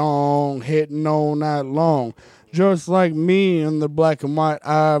rap song hitting all night long. Just like me in the black and white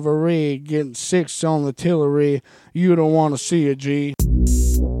ivory, getting 6 on the tillery. You don't want to see a G.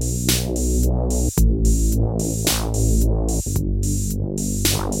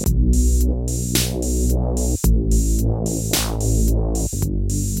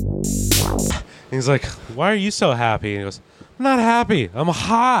 He's like, "Why are you so happy?" And he goes, "I'm not happy. I'm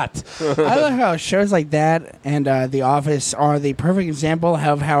hot." I like how shows like that and The Office are the perfect example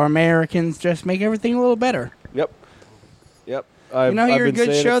of how Americans just make everything a little better. Yep. You know, you're a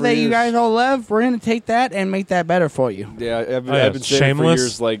good show that you guys all love. We're going to take that and make that better for you. Yeah, I've Oh, yeah, been saying it for Shameless.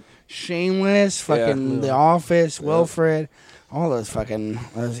 years. Like, Shameless, fucking The Office, Wilfred. All those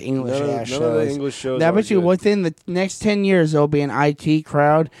English ass shows. None of the English shows. I are bet you good. within the next 10 years there'll be an IT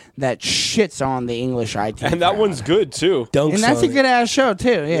crowd that shits on the English IT. And that crowd. one's good too. Dunks And that's a on it. good ass show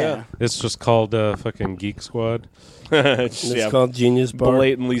too. Yeah. It's just called fucking Geek Squad. It's It's called Genius Bar.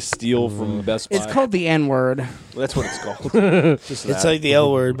 blatantly steal from Best Buy. It's called the N word. That's what it's called. Just It's that. like the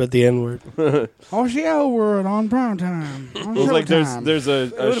L word, but the N word. Oh, the L word on prime time. On It was like Showtime. there's a.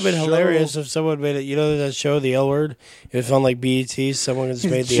 It would have been show- hilarious if someone made it. You know that show, The L Word? If on like BET, someone just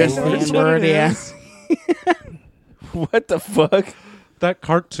made the just N the word. N word. Yeah. What the fuck? That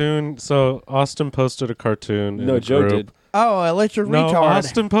cartoon. So Austin posted a cartoon. in No, a Joe group. did. Oh, electric No, retard.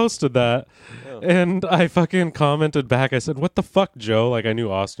 Austin posted that. And I fucking commented back. I said, "What the fuck, Joe?" Like I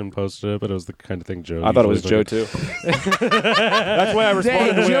knew Austin posted it, but it was the kind of thing Joe. I thought it was usually Joe too. That's why I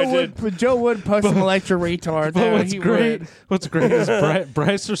responded the way I did. Joe would post some electric retard. But there. what's He great? would. What's great is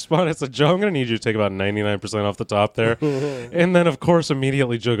Bryce responded. Said, "Joe, I'm going to need you to take about 99% off the top there." And then, of course,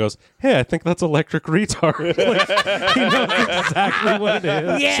 immediately Joe goes, "Hey, I think that's electric retard." Like, he knows exactly what it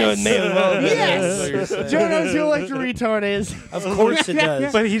is. Yes. So it may as well have been Yes. that. Joe knows who electric retard is. Of course it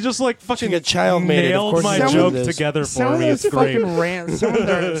does. But he just like fucking like a child made it. Of nailed course my he knows joke it is. together Some for of me. those It's great. fucking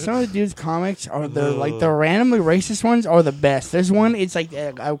some of the dude's comics are the randomly racist ones are the best. There's one, it's like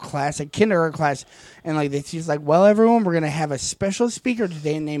a class, a kindergarten class, and like she's like, well, everyone, we're gonna have a special speaker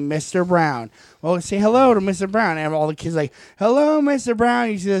today named Mr. Brown. Well, say hello to Mr. Brown, and all the kids like, hello, Mr.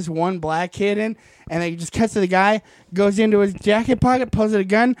 Brown. You see this one black kid in, and then he just cuts to the guy, goes into his jacket pocket, pulls out a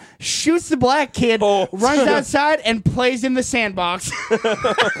gun, shoots the black kid, runs outside, and plays in the sandbox.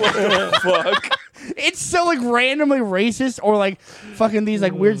 Fuck. It's so like randomly racist or like fucking these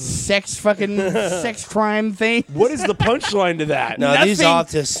like weird sex crime thing. What is the punchline to that? No, these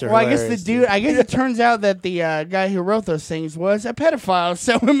Nothing. autists are Well, I guess hilarious, the dude. I guess it turns out that the guy who wrote those things was a pedophile,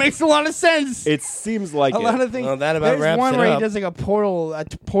 so it makes a lot of sense. It seems like A it. lot of things. Well, that about There's wraps one it where up. he does like a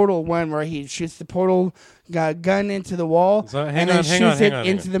portal one where he shoots the portal gun into the wall So, and then shoots it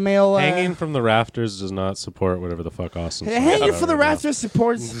into the male. Hanging from the rafters does not support whatever the fuck Austin. Hanging from the rafters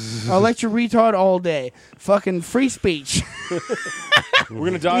supports electric retard all day. Fucking free speech. We're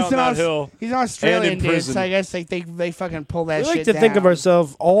gonna die on that hill. He's an Australian and in dude, prison. so I guess they fucking pull that We shit like to down. think of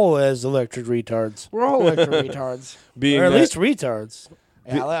ourselves all as electric retards. We're all electric retards. Being Or at that- least retards.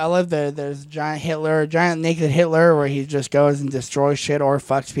 Yeah, I love there's giant naked Hitler where he just goes and destroys shit or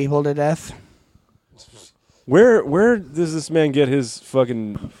fucks people to death. where does this man get his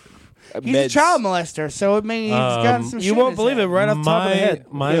fucking? He's a child molester, so it means he's got some. You shit in won't his believe head. it right off the top of the head.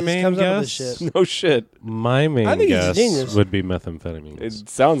 My He just main comes up with this guess. shit. No shit. My main I think he's a guess genius. would be methamphetamine. It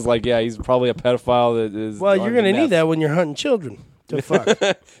sounds like he's probably a pedophile that is. Well, you're on going to meth. need that when you're hunting children to fuck.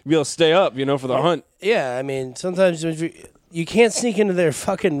 Be able to stay up, for the hunt. Yeah, I mean, sometimes you can't sneak into their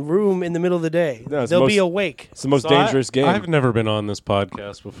fucking room in the middle of the day. No, it's They'll most- be awake. It's the most So dangerous game. I've never been on this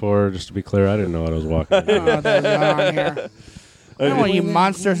podcast before. Just to be clear, I didn't know what I was walking into. Oh, that's not on here. I don't know what you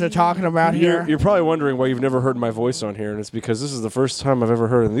monsters are talking about here. You're probably wondering why you've never heard my voice on here, and it's because this is the first time I've ever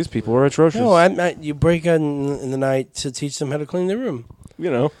heard it, and these people are atrocious. No, you break in the night to teach them how to clean their room.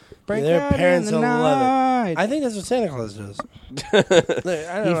 Break Their out in parents the will love it. night. I think that's what Santa Claus does. I He don't know. I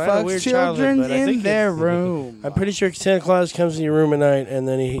had a fucks weird children childhood, but I in think their it's- room. I'm pretty sure Santa Claus comes in your room at night and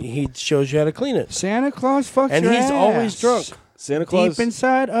then he shows you how to clean it. Santa Claus fucks And your he's ass. always drunk. Santa Claus. Deep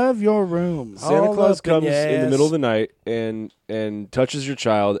inside of your room. Santa all Claus up in comes your in the ass. middle of the night and touches your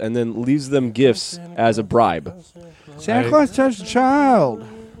child, and then leaves them gifts as a bribe. Santa Claus touched a child.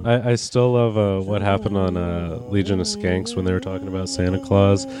 I still love what happened on Legion of Skanks when they were talking about Santa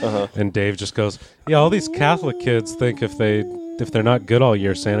Claus, and Dave just goes, "Yeah, all these Catholic kids think if they're not good all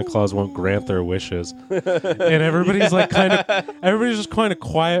year, Santa Claus won't grant their wishes." And everybody's just kind of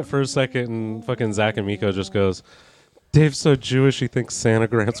quiet for a second, and fucking Zach and Miko just goes, "Dave's so Jewish he thinks Santa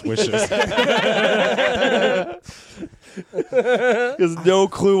grants wishes." He has no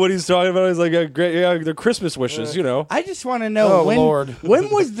clue what he's talking about. He's like, great, yeah, they're Christmas wishes, I just want to know when Lord. when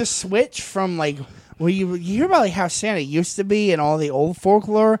was the switch from like well you hear about like how Santa used to be and all the old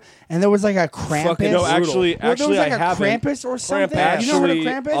folklore and there was like a Krampus. Fucking no, actually, there was like I a haven't. Krampus or something. Actually, You know what a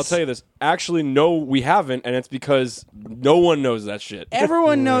Krampus? I'll tell you this. Actually, no, we haven't, and it's because no one knows that shit.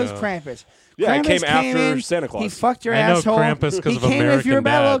 Everyone knows Krampus. Yeah, it Krampus came after in, Santa Claus. He fucked your I know asshole. Krampus 'cause he of came if you were a American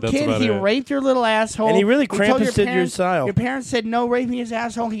bad Dad, little that's kid. about He it. raped your little asshole. And he really told your Krampused your parents- style. Your parents said no raping his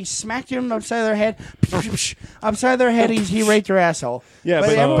asshole. He smacked him upside their head. Upside their head, he raped your asshole. Yeah, but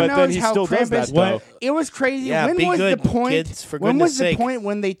but everyone then knows he how still does Krampus. that, though. It was crazy. Yeah, when be was good, the point? kids, for when was goodness the sake. point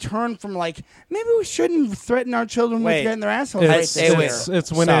when they turned from like maybe we shouldn't threaten our children Wait. with getting their assholes right It's, there?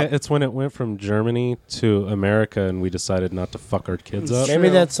 it's when Stop. it's when it went from Germany to America, and we decided not to fuck our kids up. Maybe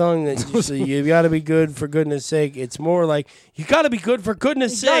that song that you got to be good for goodness sake. It's more like you got to be good for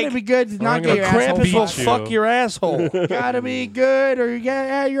goodness You gotta sake. be good to not I'm get gonna your Krampus asshole will fucked. you. fuck your asshole. Gotta be good or you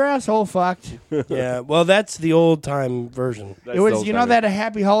get your asshole fucked. Yeah, well, that's the old time version. That's It was, so you know, funny. that a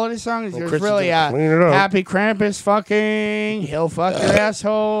happy holiday song. It was Chris is really gonna clean it up. happy Krampus fucking. He'll fuck your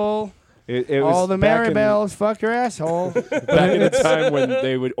asshole. It was All the back in- Maribels fuck your asshole. back in the time when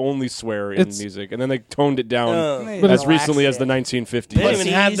they would only swear in It's- music, and then they toned it down They as relaxed recently as it. the They 1950s. didn't even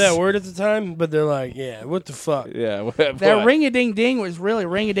have that Pussies. word at the time, but they're like, yeah, what the fuck? Yeah, That ring-a-ding-ding was really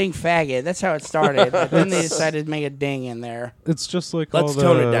ring-a-ding faggot. That's how it started. But then they decided to make a ding in there. It's just like Let's all the,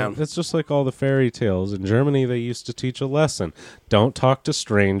 tone it down. It's just like all the fairy tales. In Germany, they used to teach a lesson: don't talk to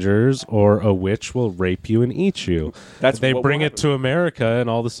strangers, or a witch will rape you and eat you. That's they what bring will it to America, and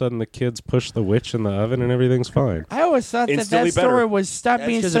all of a sudden, the kids push the witch in the oven, and everything's fine. I always thought that Instantly story better. was stop That's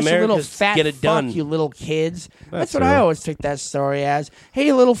being 'cause such a little Americans fat get it fuck, done. you little kids. That's what That's I true. always took that story as. Hey,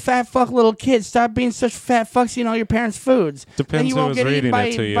 you little fat fuck little kids, stop being such fat fucks eating all your parents' foods. Depends and you who won't was get eaten reading by,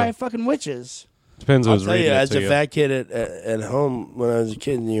 it to you. by fucking witches. Depends I'll who's tell reading you, it as to a you. fat kid at home when I was a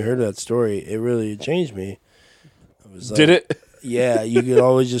kid and you heard that story, it really changed me. I was like, Did it? Yeah, you could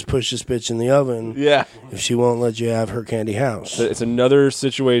always just push this bitch in the oven Yeah. if she won't let you have her candy house. It's another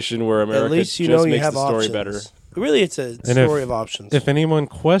situation where America At least you just know you makes have the story options. better. Really, it's a And story of options. If anyone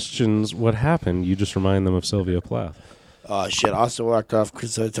questions what happened, you just remind them of Sylvia Plath. Oh shit! Austin walked off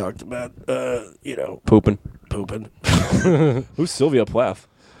because I talked about, Pooping. pooping. Who's Sylvia Plath?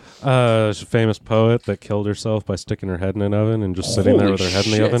 She's a famous poet that killed herself by sticking her head in an oven and just sitting there Holy with her head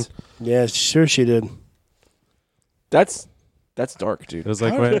in the shit. oven. Yeah, sure she did. That's dark, dude. It was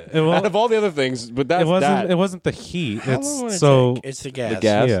like when, Out of all the other things, but that's it wasn't. that. It wasn't the heat. How long would It's it so take? It's the gas.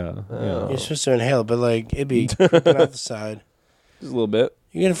 gas? yeah. You're supposed to inhale, but like it'd be creeping out the side. Just a little bit.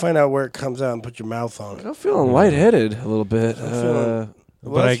 You gotta find out where it comes out and put your mouth on it. I'm feeling lightheaded a little bit. feeling-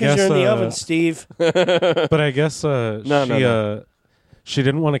 Well, But I that's because guess, you're in the uh, oven, Steve. But I guess no. she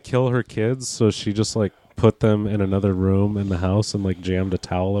didn't want to kill her kids, so she just like put them in another room in the house and like jammed a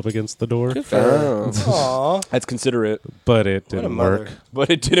towel up against the door. Oh. Aw. That's considerate, But it What a didn't mother. work. but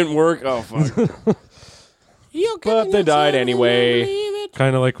it didn't work. Oh fuck! But they died anyway.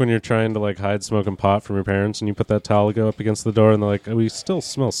 Kind of like when you're trying to like hide smoking pot from your parents, and you put that towel go up against the door, and they're like, "Oh, we still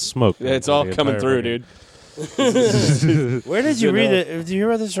smell smoke." Yeah, it's all The coming entire through, fucking- dude. Where did you Good read enough. it? Did you hear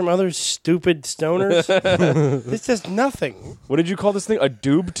about this from other stupid stoners? This does nothing. What did you call this thing? A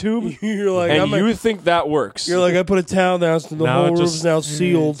doob tube? You're like, And you think that works? you're like, I put a towel down, so the Now whole it room's just- now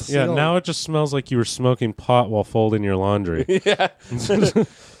sealed. Yeah, now it just smells like you were smoking pot while folding your laundry.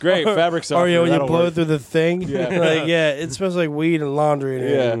 Great fabric Or softener. yeah, when you that'll blow it work. through the thing. Yeah. Like, yeah, it smells like weed and laundry in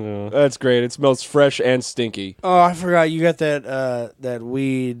here. Yeah, that's great. It smells fresh and stinky. Oh, I forgot you got that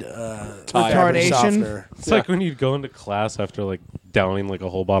weed Tide. fabric Retardation. softener. It's like when you go into class after like downing like a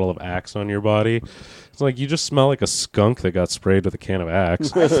whole bottle of Axe on your body. It's like you just smell like a skunk that got sprayed with a can of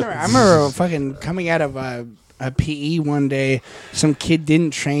Axe. I remember fucking coming out of a PE one day. Some kid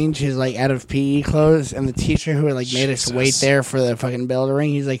didn't change his like out of PE clothes, and the teacher who like made us wait there for the fucking bell to ring.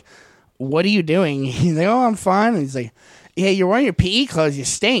 He's like, "What are you doing?" He's like, "Oh, I'm fine." And he's like, "Yeah, you're wearing your PE clothes. You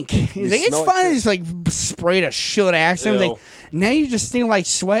stink." He's like, "It's smell fine." like He's like sprayed a shit of Axe. And he's Ew. like, "Now you just stink like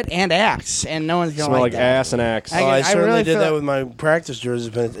sweat and Axe, and no one's gonna Smell like that." ass and axe. I- Oh, I certainly really did feel- that with my practice jerseys.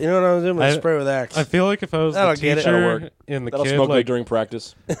 But you know what I was doing? I I- spray with Axe. I feel like if I was That'll the get it. That'll teacher work. and the That'll kid, smoke like like, during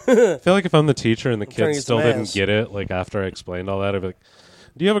practice. I feel like if I'm the teacher and the trying to kid get still some didn't ass. get it, like after I explained all that, I'd be like,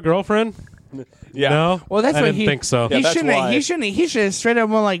 "Do you have a girlfriend?" Yeah. No. Well, that's I what didn't he think so. Yeah, he that's shouldn't. why. He shouldn't. He should have straight up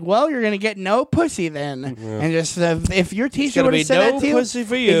been like, "Well, you're gonna get no pussy then." And just if your teacher gonna would be have said no that to you, pussy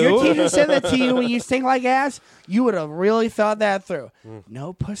for if your you. teacher said that to you when you stink like ass, you would have really thought that through.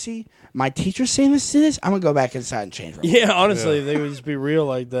 No pussy. My teacher's saying this to this. I'm gonna go back inside and change. Yeah, honestly, they would just be real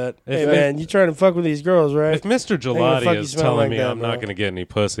like that. Hey, If- man, you trying to fuck with these girls, right? If Mr. gonna fuck Gelati you is smell telling like me that, I'm bro. not going to get any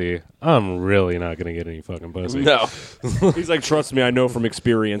pussy, I'm really not going to get any fucking pussy. No. He's like, trust me, I know from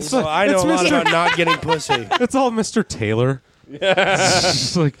experience. So I know It's a lot Mr. about not getting pussy. It's all Mr. Taylor.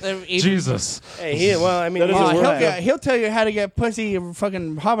 It's like, Jesus. Hey, well, I mean, That is he's a He'll, word. he'll tell you how to get pussy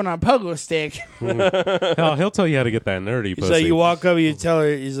fucking hopping on a pogo stick. Hell, he'll tell you how to get that nerdy He's pussy. like, you walk up, you tell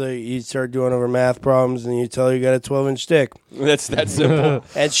her, he's like, you start doing over math problems, and you tell her you got a 12-inch dick. That's that simple.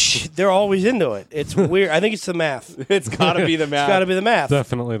 And they're always into it. It's weird. I think it's the math. It's got to be the math. It's got to be the math.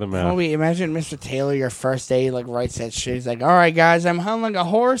 Definitely the Oh, math. wait, imagine Mr. Taylor, your first day, like writes that shit. He's like, "All right, guys, I'm hung like a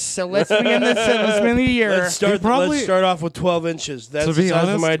horse, so let's begin this. Let's begin the year." Let's start off with 12 12 inches. That's To the be size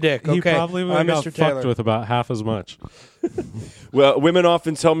honest, of my dick. Okay, he probably would I'm have got Mr. Taylor. fucked with about half as much. Well, women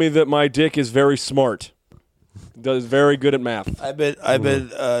often tell me that my dick is very smart. Does very good at math. I've been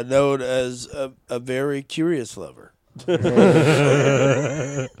known as a very curious lover.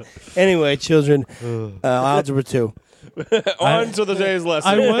 Anyway, children, algebra 2. On to the day's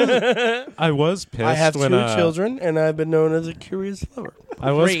lesson. I was pissed. I have when, 2 children, and I've been known as a curious lover.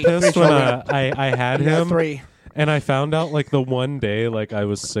 I was Three. pissed when I had You got him, 3. and I found out like the one day like I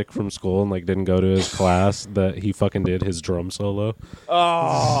was sick from school and like didn't go to his class that he fucking did his drum solo.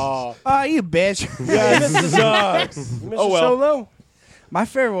 Oh, Oh, you bitch. Mr. Oh, well. Solo? My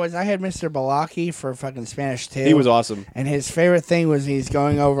favorite was I had Mr. Balaki for fucking Spanish too. he was awesome. And his favorite thing was he's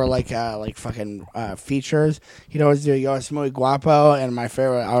going over like fucking features. He'd always do "Yo, es muy guapo," and my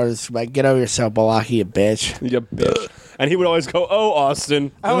favorite, I was like, "Get over yourself, Balaki, you bitch." You bitch. And he would always go, "Oh,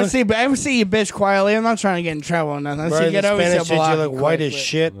 Austin." I would see you bitch quietly. I'm not trying to get in trouble or nothing. I Right, say, get the over Spanish yourself, said you Balaki. look white as quick.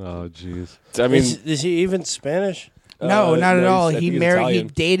 shit. Oh jeez. I mean, Is he even Spanish? No, not at no, all. I think He he's married. He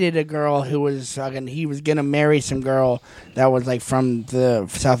Italian. dated a girl who was fucking. He was gonna marry some girl that was like from the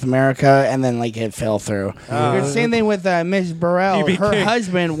South America, and then like it fell through. The same thing with Miss Burrell. He Her became-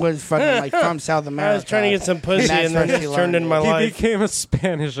 husband was fucking like from South America. I was trying to get some pussy, That's and then where it she turned learned into my it. He life. became a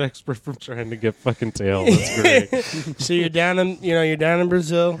Spanish expert from trying to get fucking tail. That's great. So you're down in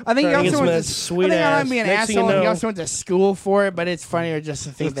Brazil. I think he trying to get also some went of to that sweet I think ass. I'm being an Next thing you asshole. He know, also went to school for it, but it's funnier just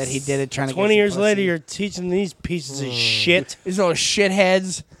to think that he did it trying to. 20 get years some later, pussy. you're teaching these pieces of shit. These little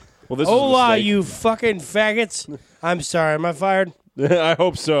shitheads. well, this is a Hola, mistake. you fucking faggots. I'm sorry, am I fired? I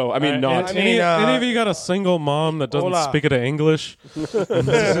hope so. I mean, not. I mean, any of you got a single mom that doesn't Hola. speak it English?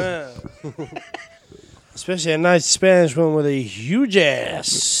 Especially a nice Spanish one with a huge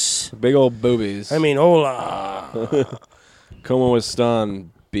ass. Big old boobies. I mean, hola. Como están,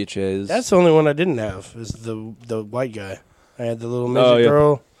 bitches? That's the only one I didn't have, is the white guy. I had the little midget Oh, yeah.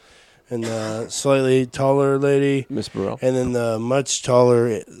 girl, and the slightly taller lady, Miss Burrell. and then the much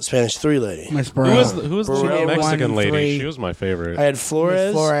taller Spanish 3 lady. Miss Who Burrell. was the She did 1 Mexican and lady? 3. She was my favorite. I had Miss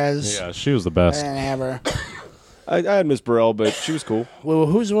Flores. Flores. Yeah, she was the I best. didn't have her. I had Miss Burrell, but she was cool. Well,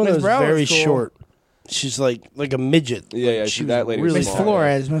 who's the one Miss that was Brown was very cool. short? She's like a midget. Yeah, yeah, Like, she- was that lady was really Miss small.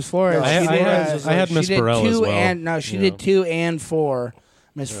 Flores. Miss Flores. No, She I did, had she Miss did Burrell 2 as well. And no, she Yeah. did 2 and 4.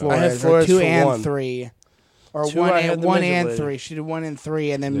 Miss Flores. I had or Flores 2 for and 1. 3. Or 2, 1 I had and the 1 midget and lady. 3. She did 1 and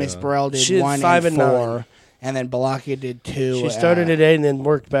 3, and then Miss Yeah. Burrell did She did 1 5 and and 4. 9. And then Balaki did 2. She started at 8 and then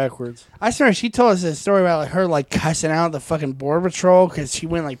worked backwards. I swear she told us a story about her like cussing out the fucking border patrol because she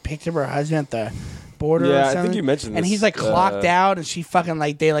went like picked up her husband at the border. Yeah, or I something. think you mentioned And this, he's like clocked out, and she fucking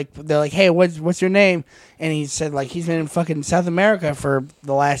like they're like, hey, what's your name? And he said like he's been in fucking South America for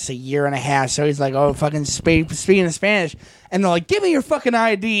the last year and a half. So he's like, oh, fucking speaking in Spanish. And they're like, give me your fucking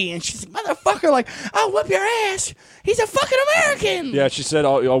ID. And she's like, motherfucker, like, I'll whip your ass. He's a fucking American. Yeah, she said,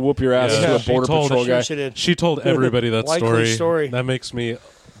 "I'll whoop your ass Yeah, to a she border told- patrol sure guy." She did. She told everybody that Likely story. That makes me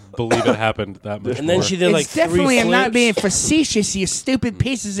believe it happened that much And then more. she did It's like 3 definitely I'm not flips. being facetious, you stupid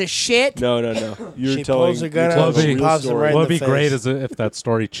pieces of shit. No. You're She telling. pulls a gun you're out telling and a she real pops it story. right in What would the be face. great is if that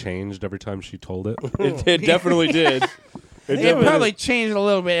story changed every time she told it. It definitely did. It probably changed a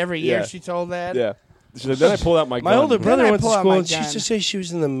little bit every year Yeah. she told that. Yeah. She's like, then I pulled out my gun. My older brother Then I went to pull out school my and she gun. used to say she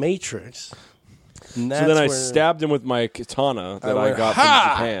was in the Matrix. And So then I that's where- stabbed him with my katana that I went, got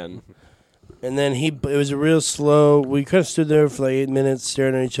 "Ha!" from Japan. And then it was a real slow. We kind of stood there for like 8 minutes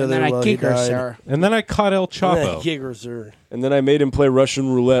staring at each And other then I while he kick her, died. sir. And then I caught El And then Chapo. giggers her. And then I made him play Russian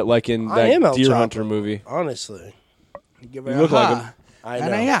roulette like in I am that El Deer Chapo. Hunter movie. Honestly. Give You look like him. I And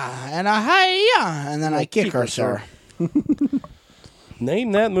know. and then I kick her, sir.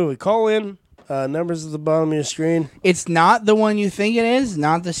 Name that movie. Call in. Numbers at the bottom of your screen. It's not the one you think it is,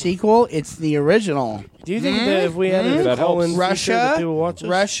 not the sequel. It's the original. Do you think that if we had a That call in helps. feature that Russia, people watch us?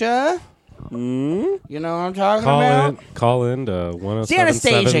 Russia. You know what I'm talking Call about? call in to It's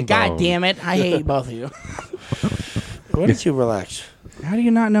Anastasia. 1077 God Bone. damn it! I hate both of you. Why don't you relax? How do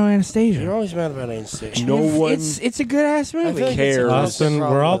you not know You're Anastasia? always mad about Anastasia. No one It's a good ass movie. feel like cares. Austin,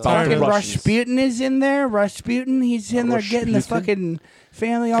 we're all tired Fucking of Russians. Rasputin is in there. Rasputin, he's in there getting the fucking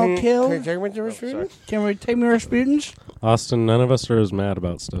family all killed. Can you take me to Rasputin? Can we take me to Rasputin's? Austin, none of us are as mad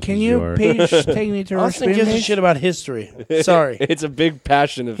about stuff Can as you are. Paige take me to Austin gives a Rasputin's? shit about history. Sorry. It's a big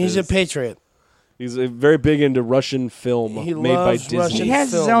passion of He's a his. patriot. He's very big into Russian film He made by loves Disney. Russian He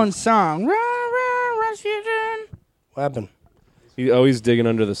has his film. own song. Rah, rah, Rasputin. What happened? He's digging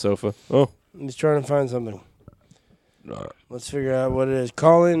under the sofa. Oh, He's trying to find something. Let's figure out what it is.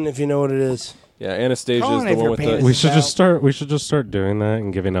 Call in if you know what it is. yeah. Anastasia Call is in the if one your with penis the. We is should out. just start. We should just start doing that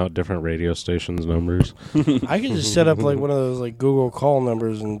and giving out different radio stations numbers. I could just set up like one of those like Google call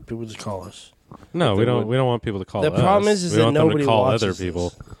numbers and people just call us. No, we don't want people to call The us. problem is we that want them nobody to call watches other this.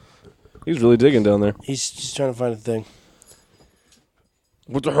 people. He's really digging down there. He's just trying to find a thing.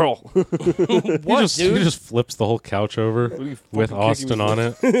 What the hell? He just flips the whole couch over with fucking Austin kicking me on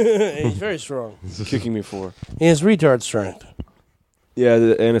it. He's very strong. Kicking me for. He has retard strength. Yeah,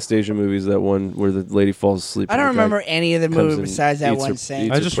 the Anastasia movie's that one where the lady falls asleep. I don't and the guy remember any of the comes movies and besides that eats one her- scene.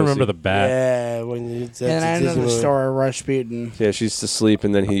 eats I her just pussy. remember the bat. Yeah, when that's And I a know Disney the movie. story of Rasputin. Yeah, she's asleep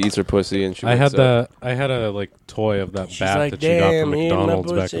and then he eats her pussy and she. I wakes had up. I had a like toy of that She's bat like, that she got from "Damn, eat my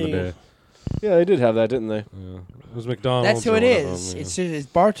McDonald's back in the pussy." day. Yeah, they did have that, didn't they? Yeah. It was McDonald's. That's who or it one of is. them, yeah. It's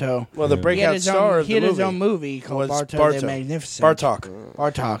Bartow. Well, the Yeah. breakout star of he the had his movie own movie called was Bartow the Bartow. Magnificent. Bartok.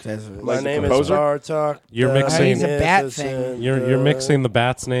 Bartok. That's what it My was. name is composer? Bartok. You're the mixing- He's a bat Magnificent. thing. You're mixing the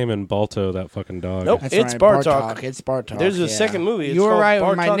bat's name and Balto, that fucking dog. Nope. That's It's right, Bartok. It's Bartok. There's a yeah. second movie. It's You were called right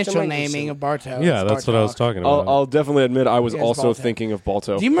with my Bartok the initial Magnificent. naming of Bartow. Yeah, It's that's what I was Bartok. talking about. I'll definitely admit I was Yes, also Balto. thinking of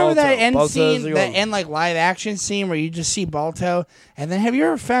Balto. Do you remember that Balto. end Balto's scene, the that one. end like live action scene where you just see Balto? And then have you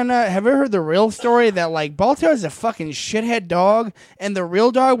ever heard the real story that like Balto is a fucking shithead dog, and the real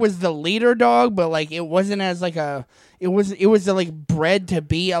dog was the leader dog, but like it wasn't as like a. It was like bred to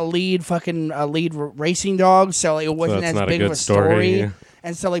be a lead racing dog, so it wasn't that's as not a big of good a story. story.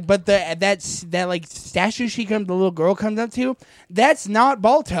 And so like, but that like statue the little girl comes up to, that's not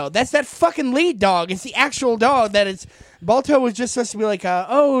Balto. That's that fucking lead dog. It's the actual dog that it's. Balto was just supposed to be like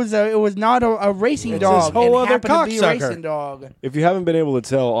it was not a racing It's dog. this whole it other happened to be a cocksucker. racing dog. If you haven't been able to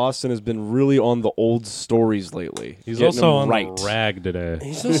tell, Austin has been really on the old stories lately. He's Getting also them on right. the rag today.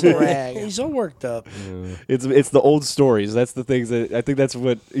 He's so Rag. he's so worked up. It's the old stories. That's the things that I think that's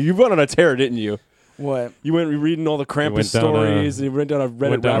what you went on a tear, didn't you? What? You went reading all the Krampus went down stories, and you went down a Reddit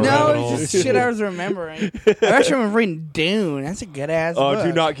went down rabbit rabbit No, hole. hole. it's just shit I was remembering. I actually remember reading Dune. That's a good ass Oh, book.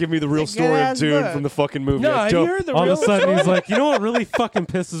 do not give me the real It's a story of good-ass Dune book. from the fucking movie. No, I have you don't- heard the All real of a sudden, he's like, you know what really fucking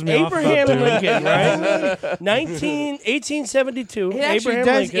pisses me off Abraham about Dune? Lincoln, right? 1872. It actually Abraham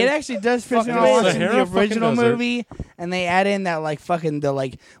does. Lincoln. It actually does piss me Fucking off amazing. watching Sahara the fucking original desert. movie, and they add in that like fucking the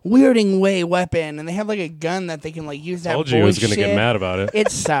like weirding way weapon, and they have like a gun that they can like use that. Told you he was going to get mad about it.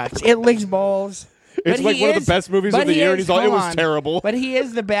 It sucks. It licks balls. It's But like he one of is- the best movies but of the he year, and is- he's all, it hold was on. terrible. But he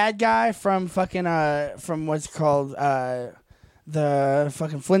is the bad guy from fucking from what's called the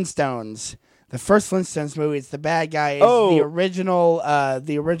fucking Flintstones. The first Flintstones movie. It's the bad guy. Is Oh. the original.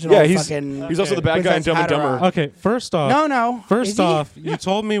 Yeah, he's fucking. also the bad guy in Princess Dumb and Dumber. Hatterach. Okay, first off, No. First Is he? off, you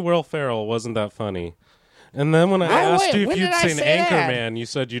told me Will Ferrell wasn't that funny. And then when I Oh, asked wait, you if when you'd did I seen say that? Anchorman, you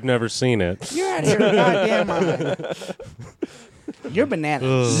said you'd never seen it. You're out of here, goddamn mind. You're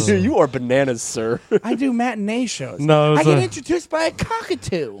bananas. You are bananas, sir. I do matinee shows. No, it I was get a- introduced by a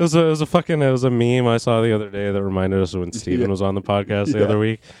cockatoo. It was a meme I saw the other day that reminded us of when Steven was on the podcast the other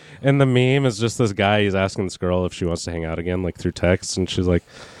week. And the meme is just this guy, he's asking this girl if she wants to hang out again, like through text, and she's like,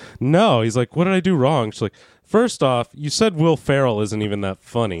 no. He's like, what did I do wrong? She's like, first off, you said Will Ferrell isn't even that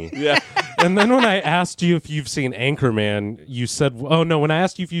funny. Yeah. And then when I asked you if you've seen Anchorman, you said, oh no, when I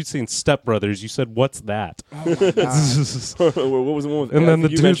asked you if you'd seen Step Brothers, you said, what's that? What was the one with? And then the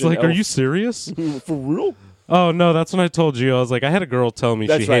you dude's mentioned like, are Elf. you serious? For real? Oh no, that's when I told you. I was like, I had a girl tell me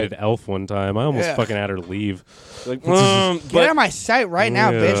That's she right. hated Elf one time. I almost Yeah. fucking had her leave. Like, Get out of my sight right now,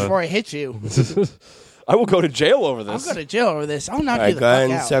 Yeah. bitch, before I hit you. I will go to jail over I'll this. go to jail over this. I'll knock All you right, the go ahead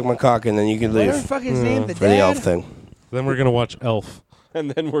fuck and out. suck my cock, and then you can leave Whatever the fuck his name, the for the elf dad. thing. Then we're gonna watch Elf,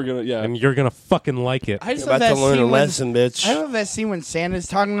 And then we're gonna, yeah. and you're gonna fucking like it. I just You're love about that to learn a scene when- lesson, bitch. I love that scene when Santa's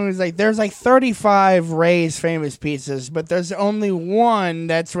talking to him. He's like, "There's like 35 Ray's famous pizzas, but there's only one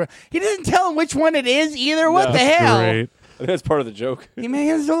that's." He doesn't tell him which one it is either. What the hell? Great. That's part of the joke. He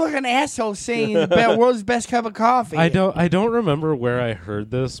man, look like an asshole saying the world's best cup of coffee. I don't remember where I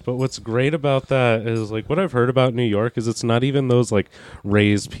heard this, but what's great about that is like what I've heard about New York is it's not even those like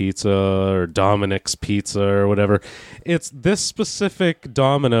Ray's Pizza or Dominic's Pizza or whatever. It's this specific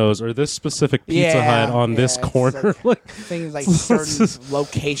Domino's or this specific Pizza Yeah, Hut on this yeah, it's corner. like, Things like certain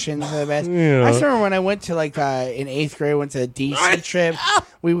locations are the best. Yeah. I just remember when I went to like in 8th grade, went to a DC trip.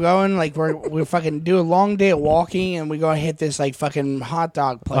 We were going like we fucking do a long day of walking, and we go hit this like fucking hot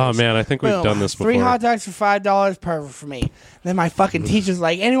dog place. oh man, I think we've Boom. done this before. 3 hot dogs for $5, perfect for me. Then my fucking teacher's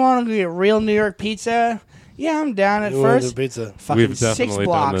like, "Anyone want to get real New York pizza?" Yeah, I'm down at You wanna do first. pizza? Fucking We've 6 definitely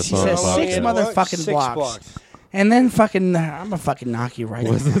done blocks. this He on says the 6 podcast. motherfucking 6 blocks. And then fucking, I'm gonna fucking knock you right.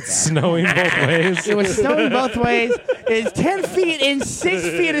 Was the it fuck out. snowing both ways? It was snowing both ways. It's 10 feet in 6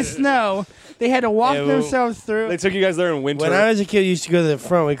 feet of snow. They had to walk Yeah, themselves through. They took you guys there in winter. When I was a kid, I used to go to the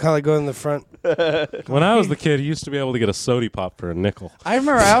front. We call it going to the front. When I was the kid, you used to be able to get a sody pop for a nickel. I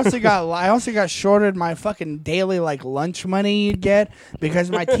remember I also got shorted my fucking daily like lunch money you'd get because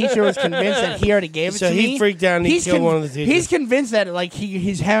my teacher was convinced that he already gave it So to he me. freaked out and he killed one of the teachers. He's convinced that like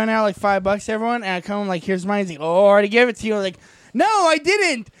he's having out like $5 to everyone, and I come like, here's mine. He's like, oh, I already gave it to you. I'm like, no, I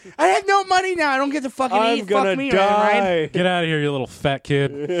didn't. I have no money now. I don't get to fucking I'm eat. gonna Fuck me, die. right? Get out of here, you little fat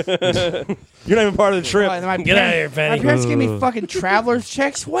kid. You're not even part of the trip. My Get out of here, My fatty. parents give me fucking traveler's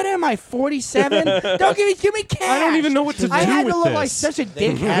checks. What am I, 47? Don't give me cash. I don't even know what to I do had with to look this. like such a They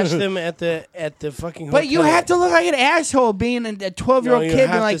dick. cashed them at the fucking hotel. But you have to look like an asshole being a 12-year-old No, you kid have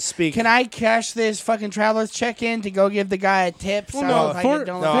being to like, speak. can I cash this fucking traveler's check in to go give the guy a tip? Well, so no, I for-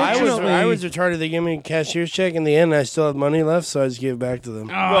 don't No, look I like was Fortunately- retarded. They gave me a cashier's check in the end. I still had money left, so I just gave it back to them.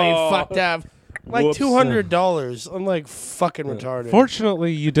 Oh, you fucked up. Like Whoops. $200. I'm like fucking retarded.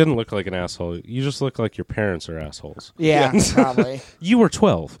 Fortunately, you didn't look like an asshole. You just look like your parents are assholes. Yeah, probably. You were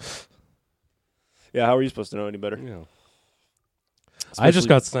 12. Yeah, how are you supposed to know any better? Yeah. I just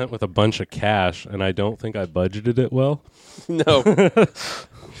got sent with a bunch of cash, and I don't think I budgeted it well. No.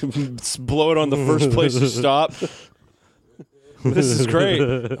 Just blow it on the first place you stop. This is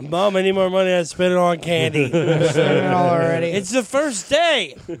great. Mom, I need more money. I spent it on candy. Spent it all already. It's the first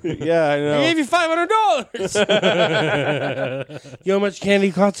day. Yeah, I I know. gave you $500. You know how much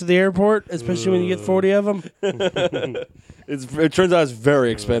candy costs at the airport, especially when you get 40 of them? It turns out it's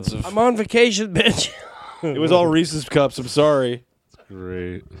very expensive. I'm on vacation, bitch. It was all Reese's cups. I'm sorry.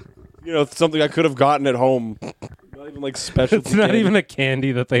 Great. You know, something I could have gotten at home. Not even like special. It's not even a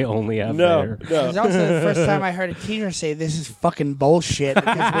candy that they only have No, there. It no. was also the first time I heard a teacher say this is fucking bullshit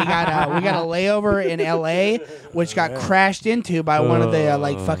because we got a layover in L.A. which got crashed into by one of the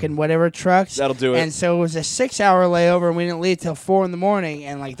like fucking whatever trucks. That'll do it. And so it was a 6-hour layover, and we didn't leave till 4 in the morning.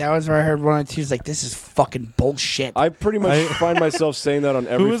 And like that was where I heard one of the teachers like, "This is fucking bullshit." I pretty much find myself saying that on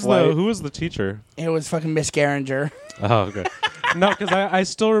every flight. Who was the teacher? It was fucking Miss Garinger. Oh, okay. No, because I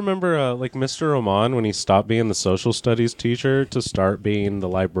still remember like Mr. Roman when he stopped being the social studies teacher to start being the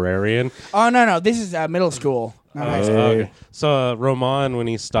librarian. Oh no, this is middle school. Not high school. Okay. So Roman, when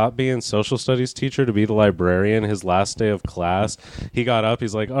he stopped being social studies teacher to be the librarian, his last day of class, he got up.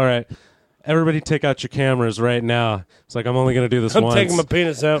 He's like, "All right, everybody, take out your cameras right now." It's like, I'm only going to do this I'm once. taking my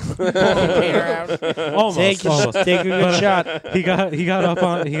penis out. almost. Take a good shot. He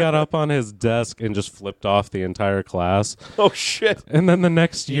got up on his desk and just flipped off the entire class. Oh shit! And then the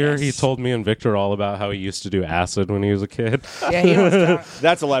next year, he Yes. told me and Victor all about how he used to do acid when he was a kid. Yeah, he was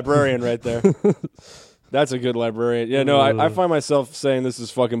That's a librarian right there. That's a good librarian. Yeah, no, I find myself saying this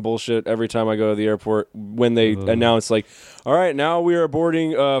is fucking bullshit every time I go to the airport when they announce like, all right, now we are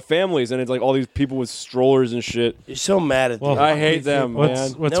boarding families, and it's like all these people with strollers and shit. You're so mad at Well, them. I hate them,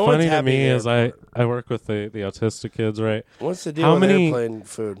 man. What's No one's funny to happy me there. is I work with the autistic kids, right? What's the deal How with many- airplane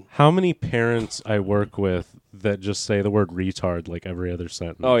food? How many parents I work with that just say the word retard like every other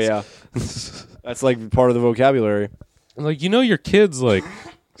sentence? Oh yeah, that's like part of the vocabulary. Like, your kid's like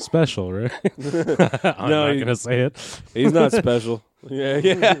special, right? I'm No, not you- gonna say it. He's not special.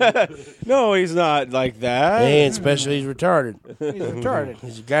 Yeah. No, he's not like that. He ain't special. He's retarded. he's retarded.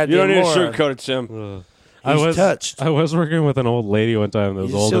 He's a You goddamn don't need to moron. sugarcoat it, Tim. He's touched. I was working with an old lady one time that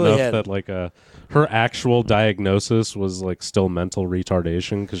was He's a old silly enough head. that like her actual diagnosis was like still mental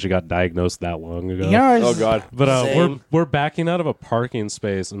retardation because she got diagnosed that long ago. You know, Oh god. But Same. we're backing out of a parking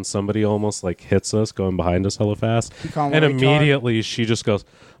space and somebody almost like hits us going behind us hella fast, You call him and a retard? immediately she just goes,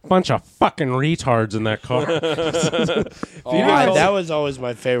 "Bunch of fucking retards in that car." God, that was always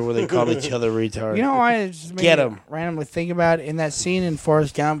my favorite when they called each other retarded. You know why it just made Get me 'em. randomly think about in that scene in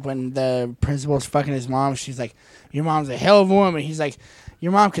Forrest Gump when the principal's fucking his mom. She's like, "Your mom's a hell of a woman." He's like,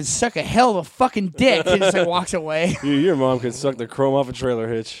 "Your mom could suck a hell of a fucking dick." He just like walks away. Your mom could suck the chrome off a trailer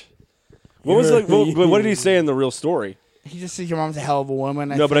hitch. What was like? What did he say in the real story? He just says your mom's a hell of a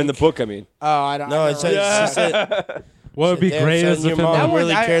woman. I No, but in the think. book, I mean. Oh, I don't. No, I it's don't really- just that What would be damn great son, is your if in mom That the, was-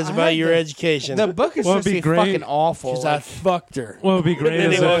 really I- cares I about heard your the- education. the book is What would supposed to be be great- fucking awful. Because I Like, fucked her. what would be great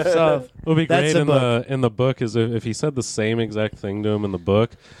And is he walks off. what would be That's great the in book. the book is if he said the same exact thing to him in the book,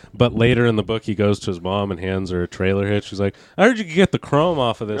 but later in the book he goes to his mom and hands her a trailer hitch. He's like, "I heard you could get the chrome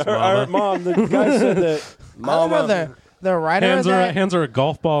off of this, Our mama." mom, the guy said that. I don't know the writer of that. Hands her a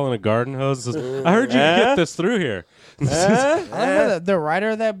golf ball and a garden hose. Says, "I heard you could get this through here." I don't know the writer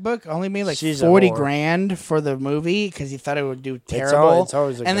of that book only made like She's a 40 whore. grand for the movie because he thought it would do terrible. it's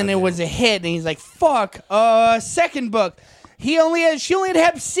always a and then it goddamn- was a hit, and he's like, "Fuck, second book." she only had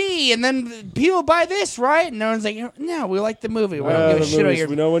Hep C, and then people buy this, right? And no one's like, no, we like the movie. We don't give a shit about your.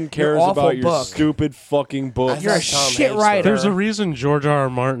 No one cares awful about your book. stupid fucking book. You're a Tom shit Hanks writer. There's a reason George R. R.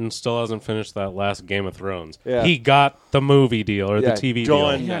 Martin still hasn't finished that last Game of Thrones. Yeah. He got the movie deal or Yeah, the TV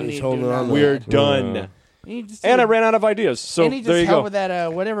done. You deal. don't need He's to holding do on that. We're done. You need to And I do- ran out of ideas. So and he there just you help go. with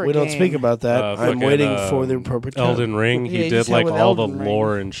that whatever. We don't game. speak about that. I'm Fucking, waiting for the appropriate time. Elden Ring. Yeah, He he did just helped like with all the Elden Ring.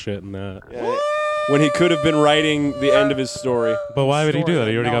 lore and shit in that. Yeah. When he could have been writing the end of his story. But why would he do that?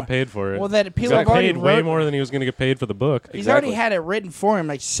 He already No. got paid for it. Well, that he people got have already paid way wrote- more than he was going to get paid for the book. He's Exactly. already had it written for him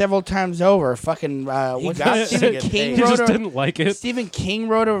like several times over. Fucking what's got to Stephen get King paid. He wrote just a- didn't like it. Stephen King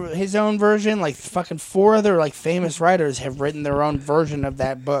wrote his own version. Like fucking 4 other like famous writers have written their own version of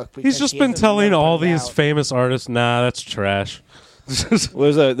that book. He's because just he been hasn't telling put all it these out. famous artists, nah, that's trash.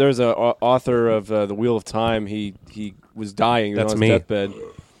 Well, there's a author of The Wheel of Time. He was dying. He was That's on me. his deathbed.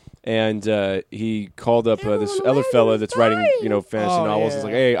 And he called up this other fella that's writing, fantasy Oh, novels. yeah. He's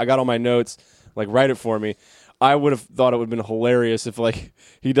like, hey, I got all my notes. Like, write it for me. I would have thought it would have been hilarious if, like,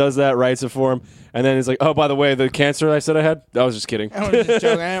 he does that, writes it for him, and then he's like, oh, by the way, the cancer I said I had, I was just kidding. I was just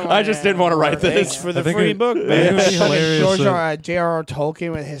joking. I just didn't want to write Thanks this. for the I think free it- book, I think man. it would be hilarious. George J.R.R.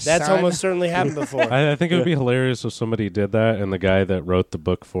 Tolkien with his That's son. almost certainly happened before. I think it would be hilarious if somebody did that and the guy that wrote the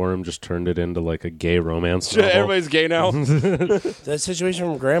book for him just turned it into like a gay romance novel. Everybody's gay now. That situation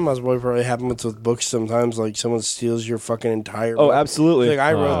from Grandma's Boy probably happens with books sometimes. Like someone steals your fucking entire Oh, book. absolutely. Like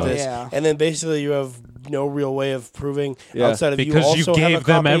I wrote Oh, this, yeah. and then basically you have no real way of proving Yeah. outside of Because you also have a gave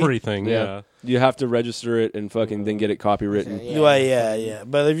them copy. everything. Yeah. You have to register it and fucking then get it copywritten. Yeah. Well, yeah.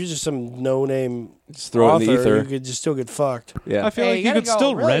 But if you're just some no-name Just throw it author, in the ether. you could just still get fucked. Yeah. I feel Hey, like you you gotta could go,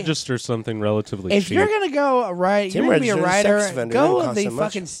 still really? register something relatively If cheap. you're gonna go write, Tim you're gonna be a registered writer. sex offender. Go Doesn't with cost the that much.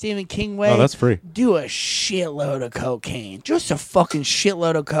 fucking Stephen King way. Oh, that's free. Do a shitload of cocaine, just a fucking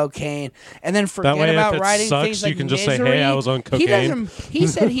shitload of cocaine, and then forget way, if about it writing sucks, things you like can just say, Misery. "Hey, I was on He cocaine." doesn't. He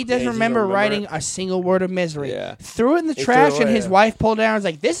said he doesn't Yeah, remember remember writing it. a single word of Misery. Yeah. Threw it in the He trash, threw it and away, his yeah. wife pulled down. Was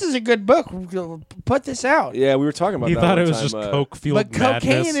like, "This is a good book. Put this out." Yeah, we were talking about He that thought one it was time, just coke fueled But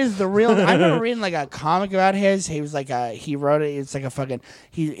cocaine madness. is the real. I remember reading like a comic about his. He was like he wrote it. It's like a fucking.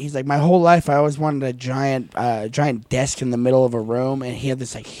 He's like, my whole life I always wanted a giant desk in the middle of a room, and he had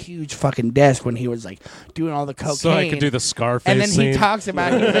this like huge fucking desk when he was like doing all the cocaine. so I could do the Scarface And then scene. he talks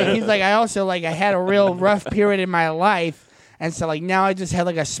about he's like I also like I had a real rough period in my life. And so, like, now I just had,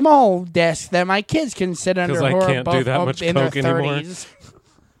 like, a small desk that my kids can sit under. 'Cause I who are can't do both that up much in coke their anymore. 30s.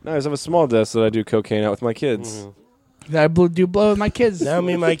 No, I just have a small desk that I do cocaine out with my kids. That I do blow with my kids. Now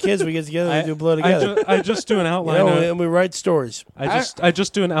me and my kids, we get together and do blow together. I just do an You outline. know, of, and we write stories. I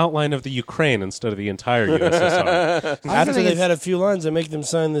just do an outline of the Ukraine instead of the entire USSR. After think they've it's- had a few lines, I make them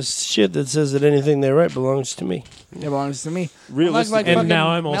sign this shit that says that anything they write belongs to me. It belongs to me. Realistic- Like and fucking now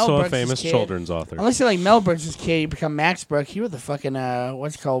I'm Mel also a Brooks' famous kid. children's author. Unless you're like Mel Brooks' kid, you become Max Brooks. He was the fucking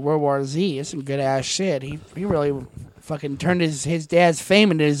what's it called World War Z. It's some good ass shit. He really fucking turned his dad's fame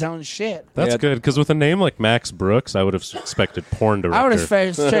into his own shit. That's Yeah. good because with a name like Max Brooks, I would have expected porn director. I would have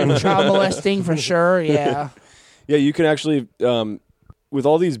expected child molesting for sure. Yeah. Yeah, you can actually with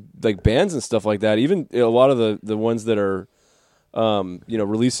all these like bands and stuff like that. Even a lot of the ones that are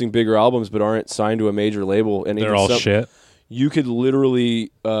releasing bigger albums but aren't signed to a major label, and They're even all some- shit. You could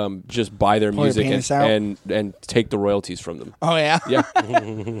literally just buy their Pull your music penis out? and take the royalties from them. Oh yeah. Yeah,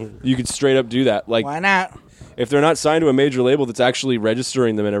 you could straight up do that. Like Why not? if they're not signed to a major label that's actually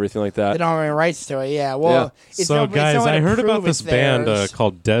registering them and everything like They that. don't have any rights to it. Yeah. Well, it's So, no, it's guys, no way I to heard about prove this it's band theirs.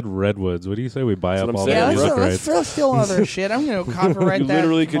 called Dead Redwoods. What do you say we buy That's up what I'm all saying. Yeah, their let's, music let's rights? steal other shit. I'm going to copyright You that.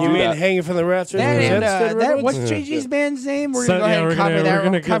 literally could do You tomorrow. mean that. hanging from the rafters? That and That's Dead that, Redwoods? what's JG's band's name? We're Set- going to go ahead yeah, and copy we're that.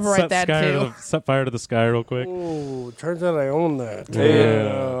 gonna We'll get copyright that too. Set fire to the sky real quick. Ooh, turns out I own that. Yeah.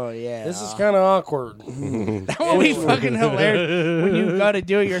 Oh yeah. This is kind of awkward. that would be fucking hilarious when you got to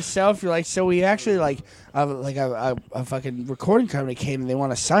do it yourself. You're like, so we actually like a fucking recording company came and they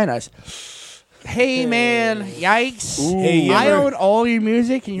want to sign us. Hey man, yikes! Hey, you I ever- own all your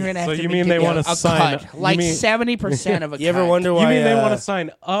music, and you're gonna have So to you give mean me they a wanna cut, sign- you like mean- 70% of a You ever cut. wonder You why? mean they want to sign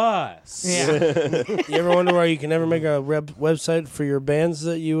us? Yeah. You ever wonder why you can never make a website for your bands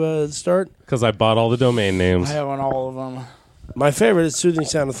that you start? Because I bought all the domain names. I own all of them. My favorite is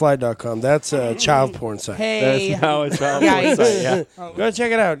soothingsoundofly.com. That's a child porn site. Hey, That's now a child Yikes. porn site. Yeah, Go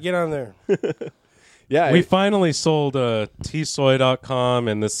check it out. Get on there. yeah. We finally sold tsoy.com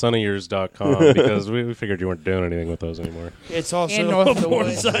and thissunofyours.com because we figured you weren't doing anything with those anymore. It's also and North of the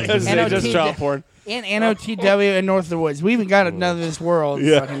Woods. just child porn. And NOTW and North of the Woods. We even got another This World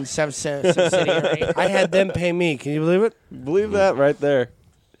Yeah. fucking subsidiary. I had them pay me. Can you believe it? Believe that right there.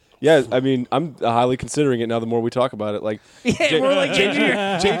 Yeah, I mean, I'm highly considering it now. The more we talk about it, like, Yeah, we're like,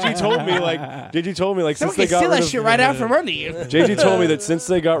 JG told me, like, someone since they can got steal rid that of shit right out from under you. JG told me that since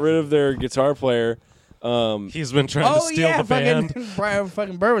they got rid of their guitar player, He's been trying to steal the band.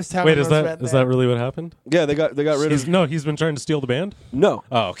 Fucking Burr was telling Wait, us is about that really what happened? yeah, they got rid of. He's been trying to steal the band. No.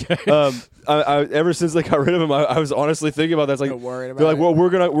 Oh, okay. I ever since they got rid of him, I was honestly thinking about that. It's like, worried about they're like, it. well, we're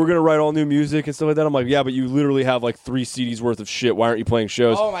gonna write all new music and stuff like that. I'm like, yeah, but you literally have like 3 CDs worth of shit. Why aren't you playing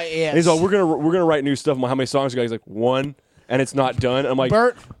shows? Oh my, yes. And he's like, we're gonna write new stuff. I'm like, how many songs you got? He's like, 1. And it's not done. I'm like,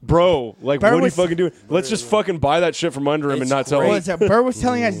 Bert- bro, like, Bert what are you was- fucking doing? Let's just fucking buy that shit from under him and It's not tell great. Well, him. it's Bert was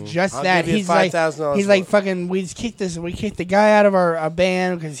telling us just I'll that. give you He's like, $5,000 he's for like, it. fucking. We kicked the guy out of our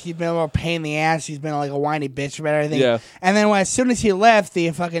band because he's been a little pain in the ass. He's been like a whiny bitch about everything. Yeah. And then as soon as he left, the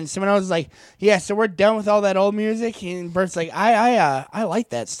fucking someone else was like, yeah, so we're done with all that old music. And Bert's like, I like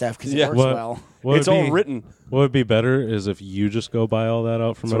that stuff because Yeah. it works What- well. what It's would all be- written. What would be better is if you just go buy all that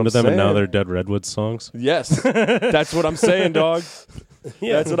out from That's what under I'm them, and now saying. they're Dead Redwood songs. Yes, that's what I'm saying, dog.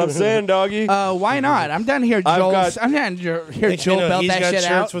 That's what I'm saying, doggy. Why not? I'm down here, I've Joel. got- I'm down here, Next Joel thing you know, belt he's that got shit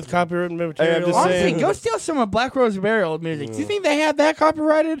shirts out. with copyrighted Hey, material. I'm just Honestly, saying- go steal some of Black Rose Burial music. Do you think they have that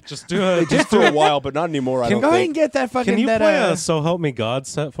copyrighted? Just do it. Just for a while, but not anymore. I don't Go ahead think. and get that fucking. Can you that, play a "So Help Me God"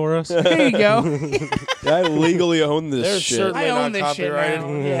 set for us? There you go. I legally own this They're shit. certainly I own not this shit copyrighted.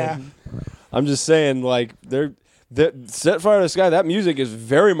 now. Yeah. I'm just saying, like, Set Fire to the Sky. That music is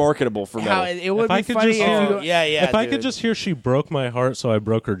very marketable for How metal. it would If be I could funny just if hear- you. Yeah. if I could dude. just hear "She Broke My Heart," so I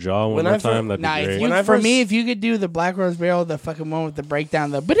broke her jaw one When more I fir- time, that'd Nah, be if great. you, When I for first- me, if you could do the Black Rose Burial, the fucking one with the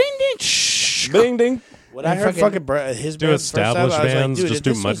breakdown, the ba-ding-ding, Bing ding. When I heard his Do band first time, established I was bands, like, dude, just if do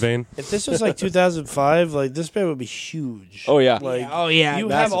this was- Mudvayne. If this was like 2005, like this band would be huge. Oh yeah. Like, oh yeah, you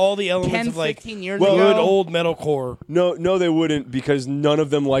massive. have all the elements 10, of like 15 years Well, ago. good old metalcore. No, they wouldn't because none of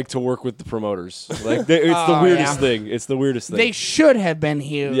them like to work with the promoters. Like, it's the Oh, weirdest yeah. thing. It's the weirdest thing. They should have been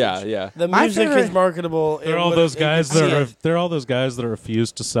huge. yeah. The My music favorite- is marketable. They're all those guys they're all those guys that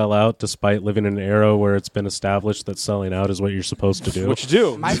refuse to sell out despite living in an era where it's been established that selling out is what you're supposed to do. What you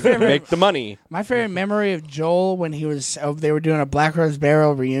do? My favorite- Make the money. My favorite memory of Joel when he was they were doing a Black Rose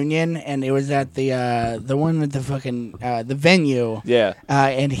Burial reunion, and it was at the one with the fucking the venue. Yeah.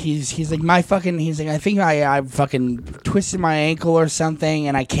 And he's like I think I fucking twisted my ankle or something,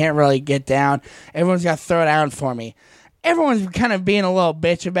 and I can't really get down. Everyone's got to throw it down for me. Everyone's kind of being a little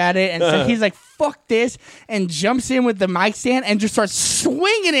bitch about it, and so he's like, "Fuck this," and jumps in with the mic stand and just starts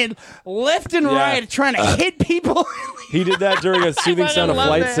swinging it left and Yeah. right, trying to hit people. He did that during a Soothing fucking Sound of love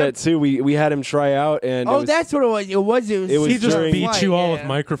Flight that. set too. We had him try out, and it Oh, was, that's what it was. It was was he just during- beat you all yeah. with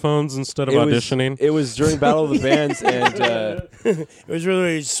microphones instead of it was- auditioning. It was during Battle of the Bands, and It was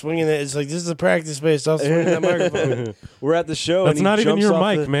really swinging it. It's like this is a practice space. Stop swinging that microphone. we're at the show. That's and he not even jumps your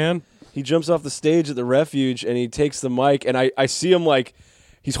off mic, man. He jumps off the stage at the refuge and he takes the mic, and I see him like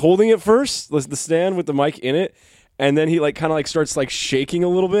he's holding it first, the stand with the mic in it, and then he like kind of like starts like shaking a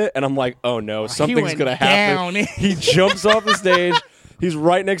little bit, and I'm like, oh no, something's went gonna happen. down. He jumps off the stage. He's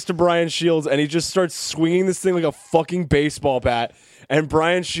right next to Brian Shields, and he just starts swinging this thing like a fucking baseball bat. And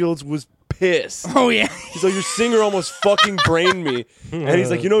Brian Shields was pissed. Oh yeah. He's like, your singer almost fucking brained me. And he's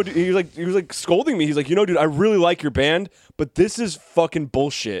like, dude, he was like scolding me. He's like, dude, I really like your band, but this is fucking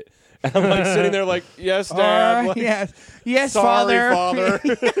bullshit. And I'm like sitting there like, yes, Dad. Like, yes, sorry, father.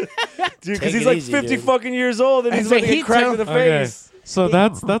 Dude, because Take he's it like easy, 50 dude. fucking years old, and I he's say like he getting cracked too. in the Okay. face. So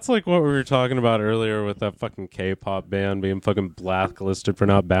that's like what we were talking about earlier with that fucking K-pop band being fucking blacklisted for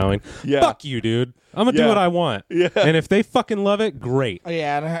not bowing. Yeah. Fuck you, dude. I'm gonna do Yeah. what I want. Yeah. And if they fucking love it, great. Oh,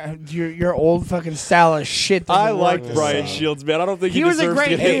 yeah, your old fucking style of shit. I doesn't like work. Brian Shields, man. I don't think He was a deserves to great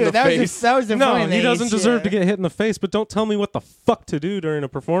get hit in the dude. That face. was the No, funny thing. he doesn't deserve Yeah. to get hit in the face, but don't tell me what the fuck to do during a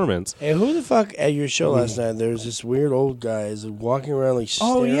performance. Hey, who the fuck at your show last night? There was this weird old guy is walking around like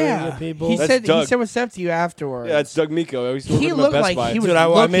staring Oh yeah, at people. he That's said Doug. what's up to you afterwards. Yeah, it's Doug Miko. I used to work He with him at looked Best like Buy. he was Dude, I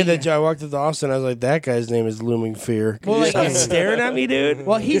made looking- that joke. I walked up to Austin. I was like, that guy's name is Looming Fear. Well, You like- stop staring at me, dude.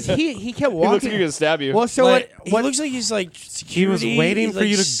 Well, he kept He looks walking. like he's gonna stab you. Well, so Like, what? he looks like he's like He was security. waiting He's, for like,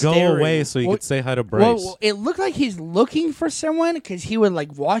 you to go staring. away so you Well- could say hi to Brace. Well, it looked like he's looking for someone because he would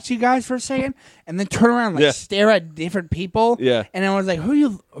like watch you guys for a second and then turn around and like Yeah. stare at different people. Yeah. And I was like, who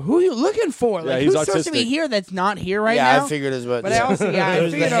you looking for? Like, he's who's supposed to be autistic. here that's not here right Yeah, now? I figured as much. But I also, yeah, I It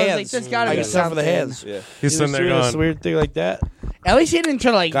was figured the I was like, hands. there's got to I be got stuff for the something. hands. Yeah. He's sitting there This going, weird thing like that. At least he didn't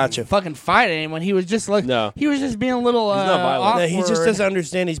try to like Gotcha. fucking fight anyone. He was just like, No. he was just being a little not violent. awkward. No, he just doesn't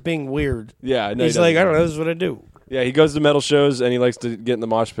understand he's being weird. Yeah, no, He's like, I don't know. This is what I do. Yeah, he goes to metal shows and he likes to get in the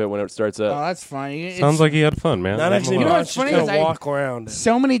mosh pit when it starts Oh, up. that's funny. Sounds like he had fun, man. Not Leave him actually. alone. know what's funny Just is kinda I- walk around.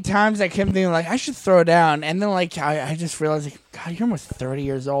 so many times I kept thinking like I should throw down, and then like I just realized like God, you're almost 30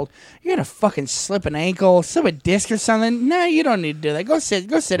 years old. You're gonna fucking slip an ankle, slip a disc or something. No, you don't need to do that. Go sit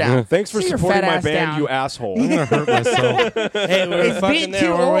down. Thanks for Sit your supporting fat my ass band, down. you asshole. I'm gonna hurt myself. Hey, we're It's fucking being there.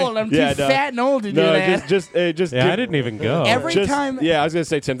 too weren't we? old. I'm too Yeah, no. fat and old to do No, that. just Yeah, give, I didn't even go. Every just- time- Yeah, I was gonna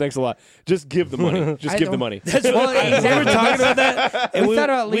say, Tim, thanks a lot. Just give the money. Just I give the don't- money. Well, We were exactly. talking about that. And We thought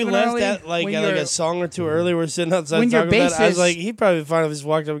about we leaving left early that like when like you're- a song or two early. We're sitting outside when your talking about it. I was bassist- like, he'd probably fine if he just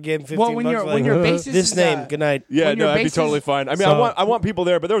walked up and gave him 15 Well, when bucks. your like, when your bassist this is, name, good night. Yeah, when your no, I'd be bass is- totally fine. I mean, So- I want people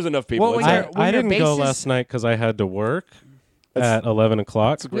there, but there was enough people. Well, when It's you're- fine. when I your didn't go bassist- last night because I had to work at 11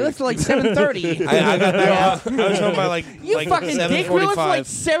 o'clock. We left at like 7:30. I got back. I was home by like You like fucking dick. We left at like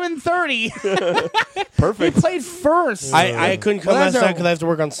 7:45. 7:30. Perfect. We played first. I couldn't come Well, last that's night a- because I have to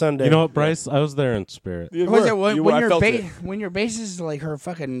work on Sunday. You know what, Bryce? I was there in spirit. You Was were. it when, You were. I your felt it. when your bassist like her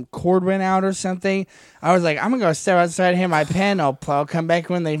fucking cord went out or something? I was like, I'm gonna go step outside, hit my pen. I'll come back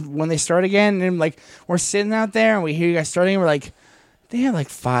when they start again. And then, like we're sitting out there and we hear you guys starting. And we're like, they had like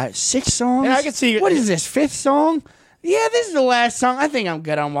 5, 6 songs. Yeah, I can see- What is this 5th song? Yeah, this is the last song. I think I'm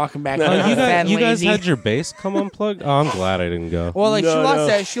good on walking back. Oh, I'm you fat and guys lazy. had your bass come unplugged? Oh, I'm glad I didn't go. Well, like she No,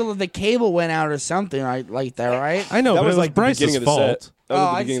 lost no. that. The cable went out or something like that, right? I know, That but was it was like the Bryce's beginning of the fault. set. That was Oh, the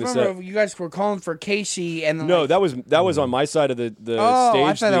I beginning just of the remember set. you guys were calling for Casey, and then, No, like, that was on my side of the Oh,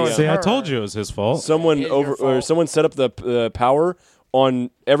 I stage. thought that was See, I her. told you it was his fault. Someone It is your fault. someone set up the power on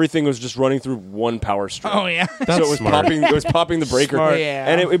everything was just running through one power string. Oh yeah. That's so it was smart. popping the breaker. Smart. Yeah.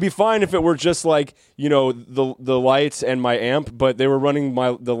 And it would be fine if it were just like, the lights and my amp, but they were running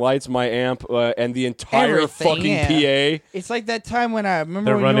the lights, my amp, and the entire Everything, fucking yeah. PA. It's like that time when I remember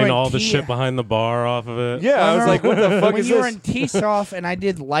They're when you were running in all the T- shit behind the bar off of it. Yeah, I was like, what the fuck when is you were this? in T-Soft and I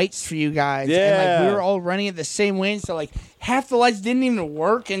did lights for you guys, and Yeah. like we were all running at the same way, so like half the lights didn't even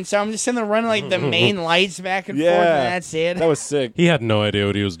work, and so I'm just sitting there running like the main lights back and forth, and that's it. That was sick. He had no idea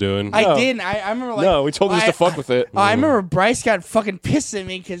what he was doing. I No. didn't. I remember like No, we told him just to fuck with it. I remember Bryce got fucking pissed at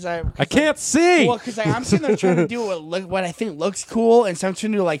me because I can't see. Well, because I'm sitting there trying to do what I think looks cool, and so I'm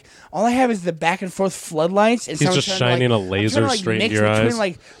trying to do like all I have is the back and forth floodlights, and so He's I'm just trying to, like, shining a I'm trying laser to, like, straight mix into your between,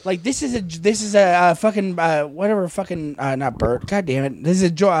 eyes. Like this is a fucking whatever fucking not Bert. God damn it! This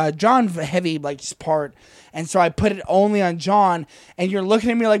is a John heavy like part. And so I put it only on John, and you're looking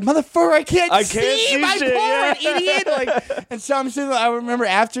at me like, motherfucker, I can't see my shit, part, yeah. idiot. Like, and so I'm sitting there, I remember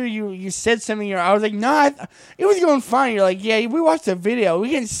after you said something, I was like, nah, it was going fine. You're like, yeah, we watched the video.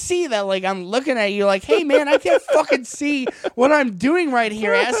 We can see that, like, I'm looking at you like, hey, man, I can't fucking see what I'm doing right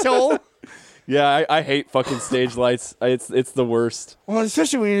here, asshole. Yeah, I hate fucking stage lights. It's the worst. Well,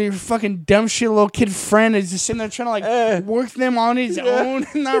 especially when your fucking dumb shit little kid friend is just sitting there trying to like work them on his own,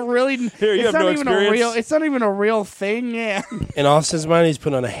 not really. Here, you it's have not no even experience. a real. It's not even a real thing. Yeah, In Austin's mind, he's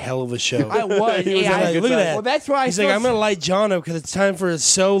putting on a hell of a show. I was. He was yeah, having a I- good look at time. that. Well, that's why He's like, I'm gonna light John up because it's time for a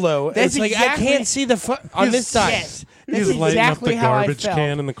solo. And That's it's like exactly- I can't see the on this side. Yes, that's He's lighting exactly up the how I garbage felt.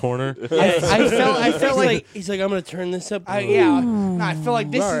 can in the corner. I felt like. He's like, I'm gonna turn this up. Yeah, no, I feel like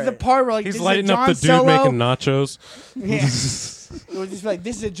this is the part where like He's this lighting is a up John the dude solo. making nachos. Yeah. It would just be like,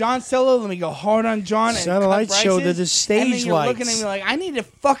 this is a John solo. Let me go hard on John. It's and not a cut light show, Bryce's. they're just stage and then you're looking at lights. me like, I need to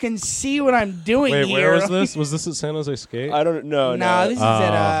fucking see what I'm doing Wait, here. where was this? Was this at San Jose Skate? I don't know. No, this is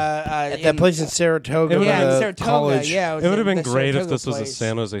At that place in Saratoga. Yeah, by in the Saratoga. college. Yeah, It would have been the great if Saratoga this was at place.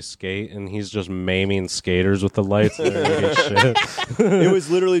 San Jose Skate and he's just maiming skaters with the lights. And they're shit. It was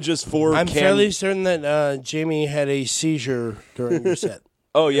literally just four. I'm fairly certain that Jamie had a seizure during your set.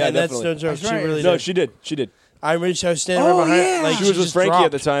 Oh yeah, and that's definitely. no joke. That's She right. really No, did. she did. She did. I was standing Oh, right behind. yeah. Like She was with just Frankie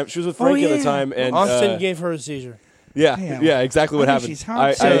at the dropped. time. She was with Frankie at the time, and Austin gave her a seizure. yeah, Damn. yeah, exactly what I happened. think she's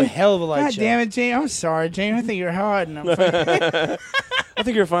hot, So a too. hell of a light God show. damn it, James. I'm sorry, James. I think you're hot. And I'm, fucking, I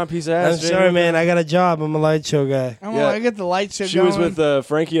think you're a fine piece of I'm ass. sorry, Jamie. man. I got a job. I'm a light show guy. Yeah. I get the light show She going. was with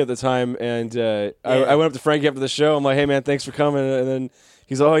Frankie at the time, and I went up to Frankie after the show. I'm like, "Hey, man, thanks for coming." And then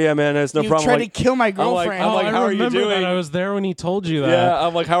he's like, "Oh yeah, man, it's no you problem." tried Like, to kill my I'm like, girlfriend. I'm like, I how are you remember doing? that. I was there when he told you that. yeah,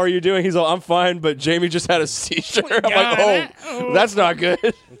 I'm like, "How are you doing?" He's like, "I'm fine," but Jamie just had a seizure. I'm like, "Oh, that's not good."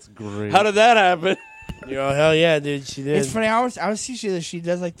 It's great. How did that happen? You know, hell yeah, dude. She did. It's funny. I was teaching that she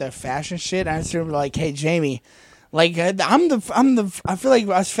does like the fashion shit. And I was like, "Hey, Jamie, like I feel like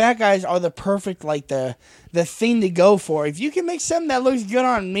us fat guys are the perfect like the thing to go for. If you can make something that looks good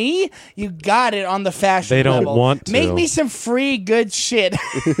on me, you got it on the fashion. They don't level. want to. Make me some free good shit.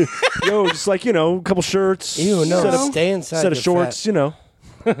 Yo, just like a couple shirts. Ew, no. set of, Stay inside. set of you're shorts. fat.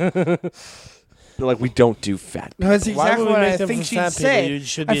 They're like, we don't do fat. No, that's Why exactly would we what make I them think for she'd fat people? say. You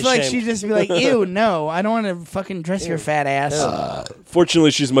should I be feel like ashamed. she'd just be like, "Ew, no, I don't want to fucking dress your fat ass."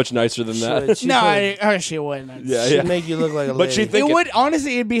 Fortunately, she's much nicer than that. No, she wouldn't. Yeah, She'd yeah. make you look like a But lady. she'd think It would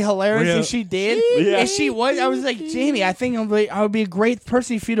honestly, it'd be hilarious Yeah. if she did. Yeah. If she was, I was like, Jamie, I think I would be a great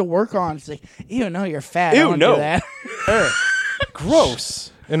person for you to work on. It's like, ew, no, you're fat. I Ew, don't no. do that.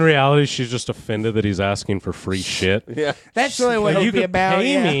 Gross. In reality, she's just offended that he's asking for free shit. Yeah. That's really what Like, it you would be could about.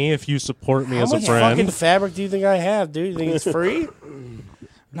 pay Yeah. me if you support me How as a much friend. fucking fabric do you think I have, dude? You think it's free?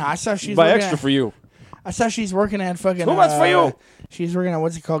 No, I saw she's Buy working extra at, for you. I saw she's working at fucking. Too much for you. She's working at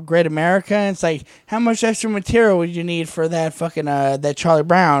what's it called, Great America. And it's like, how much extra material would you need for that fucking that Charlie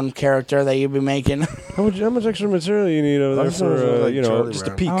Brown character that you'd be making? How much extra material you need over there just wanna look for like Charlie just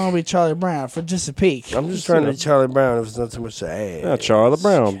Brown. a peek? I want to be Charlie Brown for just a peek. I'm just trying to be Charlie Brown if it's not too much to add. Yeah, Charlie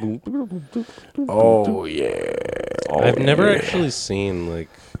Brown. Oh, yeah. I've never actually seen like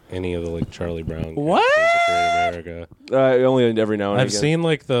any of the like Charlie Brown. What? characters of Great America. Only every now and I've again. seen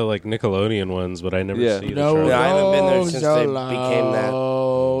like the like Nickelodeon ones, but I never Yeah. see the No, Charlie. Yeah, I haven't been there since they no, became that.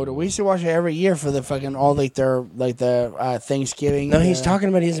 no. We used to watch it every year for the fucking all like their like the Thanksgiving. No, he's talking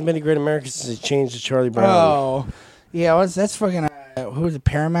about he hasn't been to Great America since they changed to Charlie Brown. Oh, yeah. That's fucking. Who is it?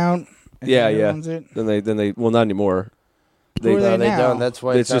 Paramount. Is Yeah, that who yeah. owns it? Then they well, not anymore. Who are they they now? don't. That's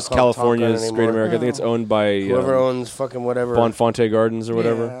why It's not just called Top Gun California's anymore. Great America. I think it's owned by Whoever owns fucking whatever. Bonfonte Gardens or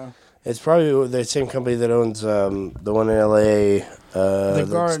whatever. Yeah. It's probably the same company that owns the one in L.A. The that's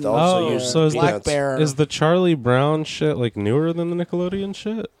Garden. also Oh, used so is Black Peanuts. Bear. Is the Charlie Brown shit like newer than the Nickelodeon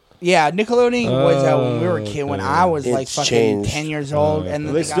shit? Yeah, Nickelodeon was when we were a kid. When I was like It's fucking changed. 10 years old, and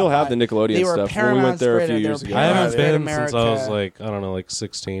then They still got have the bought. Nickelodeon They were stuff. When we went Paramount's there a great- few they were years ago. I haven't Paramount's Great been since I was America. like I don't know, like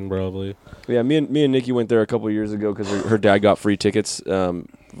 16 probably. Yeah, me and Nikki went there a couple years ago because her dad got free tickets,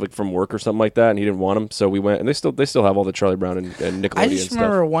 like from work or something like that, and he didn't want them, so we went. And they still have all the Charlie Brown and Nickelodeon I just stuff.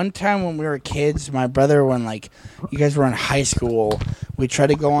 remember one time when we were kids, my brother, when like you guys were in high school, we tried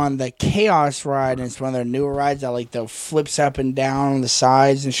to go on the Chaos ride, and it's one of their newer rides that like the flips up and down on the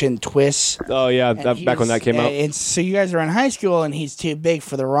sides and shit and twists. Oh yeah, And that, he back when was- that came out. And so you guys are in high school, and he's too big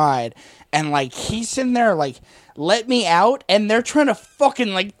for the ride, and like he's sitting there like, let me out, and they're trying to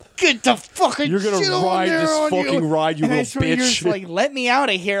fucking like get the fucking. You're gonna shit on ride there this on fucking ride, you and I little swear You're bitch. just like, let me out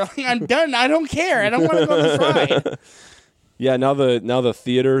of here. Like, I'm done. I don't care. I don't want to go on this ride. Yeah, now the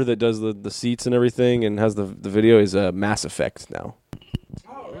theater that does the seats and everything and has the video is Mass Effect now.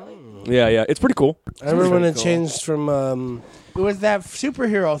 Oh really? Yeah, it's pretty cool. I remember when it cool. changed from. It was that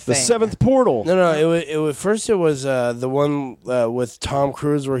superhero The thing. seventh portal. No, it was first. It was the one with Tom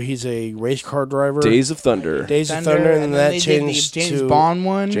Cruise where he's a race car driver. Days of Thunder. Days of Thunder, and then they that did the changed James to Bond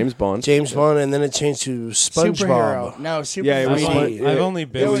one. James Bond. James Bond, and then it changed to Superhero. SpongeBob. No, superhero. Yeah, it was I've fun. only, I've only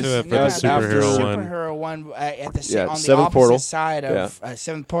been was- to it for no, the it's after superhero one. Superhero one at the Yeah, on the Seventh opposite Portal. side of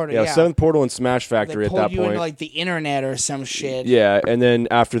Seventh Portal. Yeah, Seventh Portal and Smash They Factory at pulled that you point. into like the internet or some shit. Yeah, and then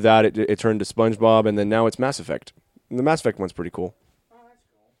after that, it turned to SpongeBob, and then now it's Mass Effect. And the Mass Effect one's pretty cool.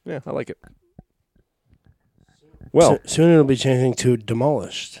 Yeah, I like it. Well, Soon it'll be changing to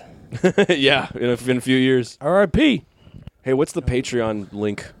Demolished. yeah, in a few years. R.I.P. Hey, what's the Patreon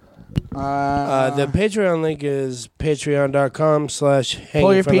link? The Patreon link is patreon.com/ Pull your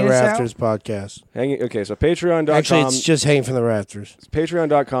hanging from the penis out? rafters podcast. Okay, so patreon.com. Actually, it's just hanging from the rafters.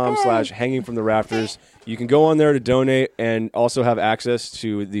 patreon.com/ hanging from the rafters. You can go on there to donate and also have access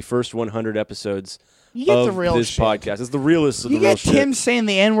to the first 100 episodes You get of the real this shit. podcast. It's the realest of You the real get shit. Tim saying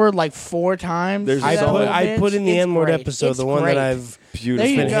the N word like 4 times. There's That a song. little I bitch. put in the It's N-word great. episode, It's the one great. that I've Beautiful. There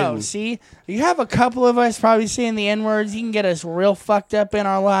you been go. hidden. See, you have a couple of us probably saying the N words. You can get us real fucked up in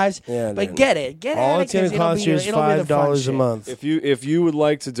our lives. Yeah, but dude. get it. all at it's it, going 'cause to it'll cost be you your- is it'll be the fun $5 a shit. month. If you would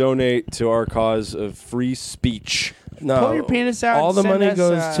like to donate to our cause of free speech, No, Pull your penis out all and the send money us,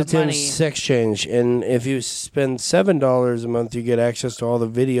 goes to Tim's money. sex change, and if you spend $7 a month, you get access to all the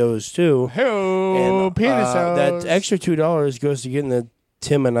videos too. Oh, And, penis out. that extra $2 goes to getting the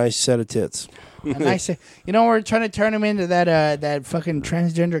Tim a nice set of tits. And I say, we're trying to turn him into that fucking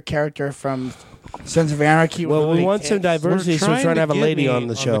transgender character from Sons of Anarchy. with Well, we big want some tits. diversity, so we're trying to have a get lady me on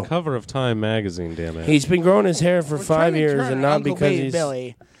the show. the cover of Time magazine, damn it. He's been growing his hair for We're 5 trying to years, turn and not Uncle because Baby he's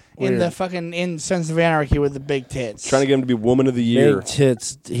Billy in weird. the fucking in Sons of Anarchy with the big tits. trying to get him to be Woman of the Year. big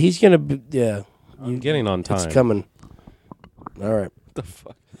tits. He's gonna be, yeah. I'm getting on time. It's coming. All right, the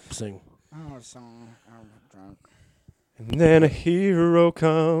fuck? sing. Oh, song. I'm drunk. And then a hero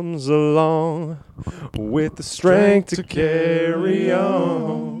comes along with the strength to carry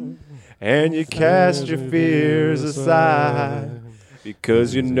on, and you cast your fears aside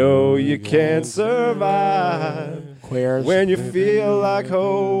because you know you can't survive. Queers. When you feel like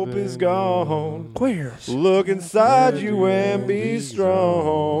hope is gone, Queers. look inside you and be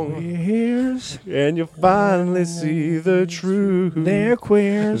strong. queers. and you'll finally see the truth. They're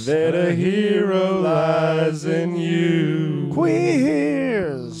queers. That a hero lies in you.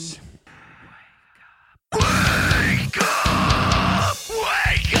 Queers.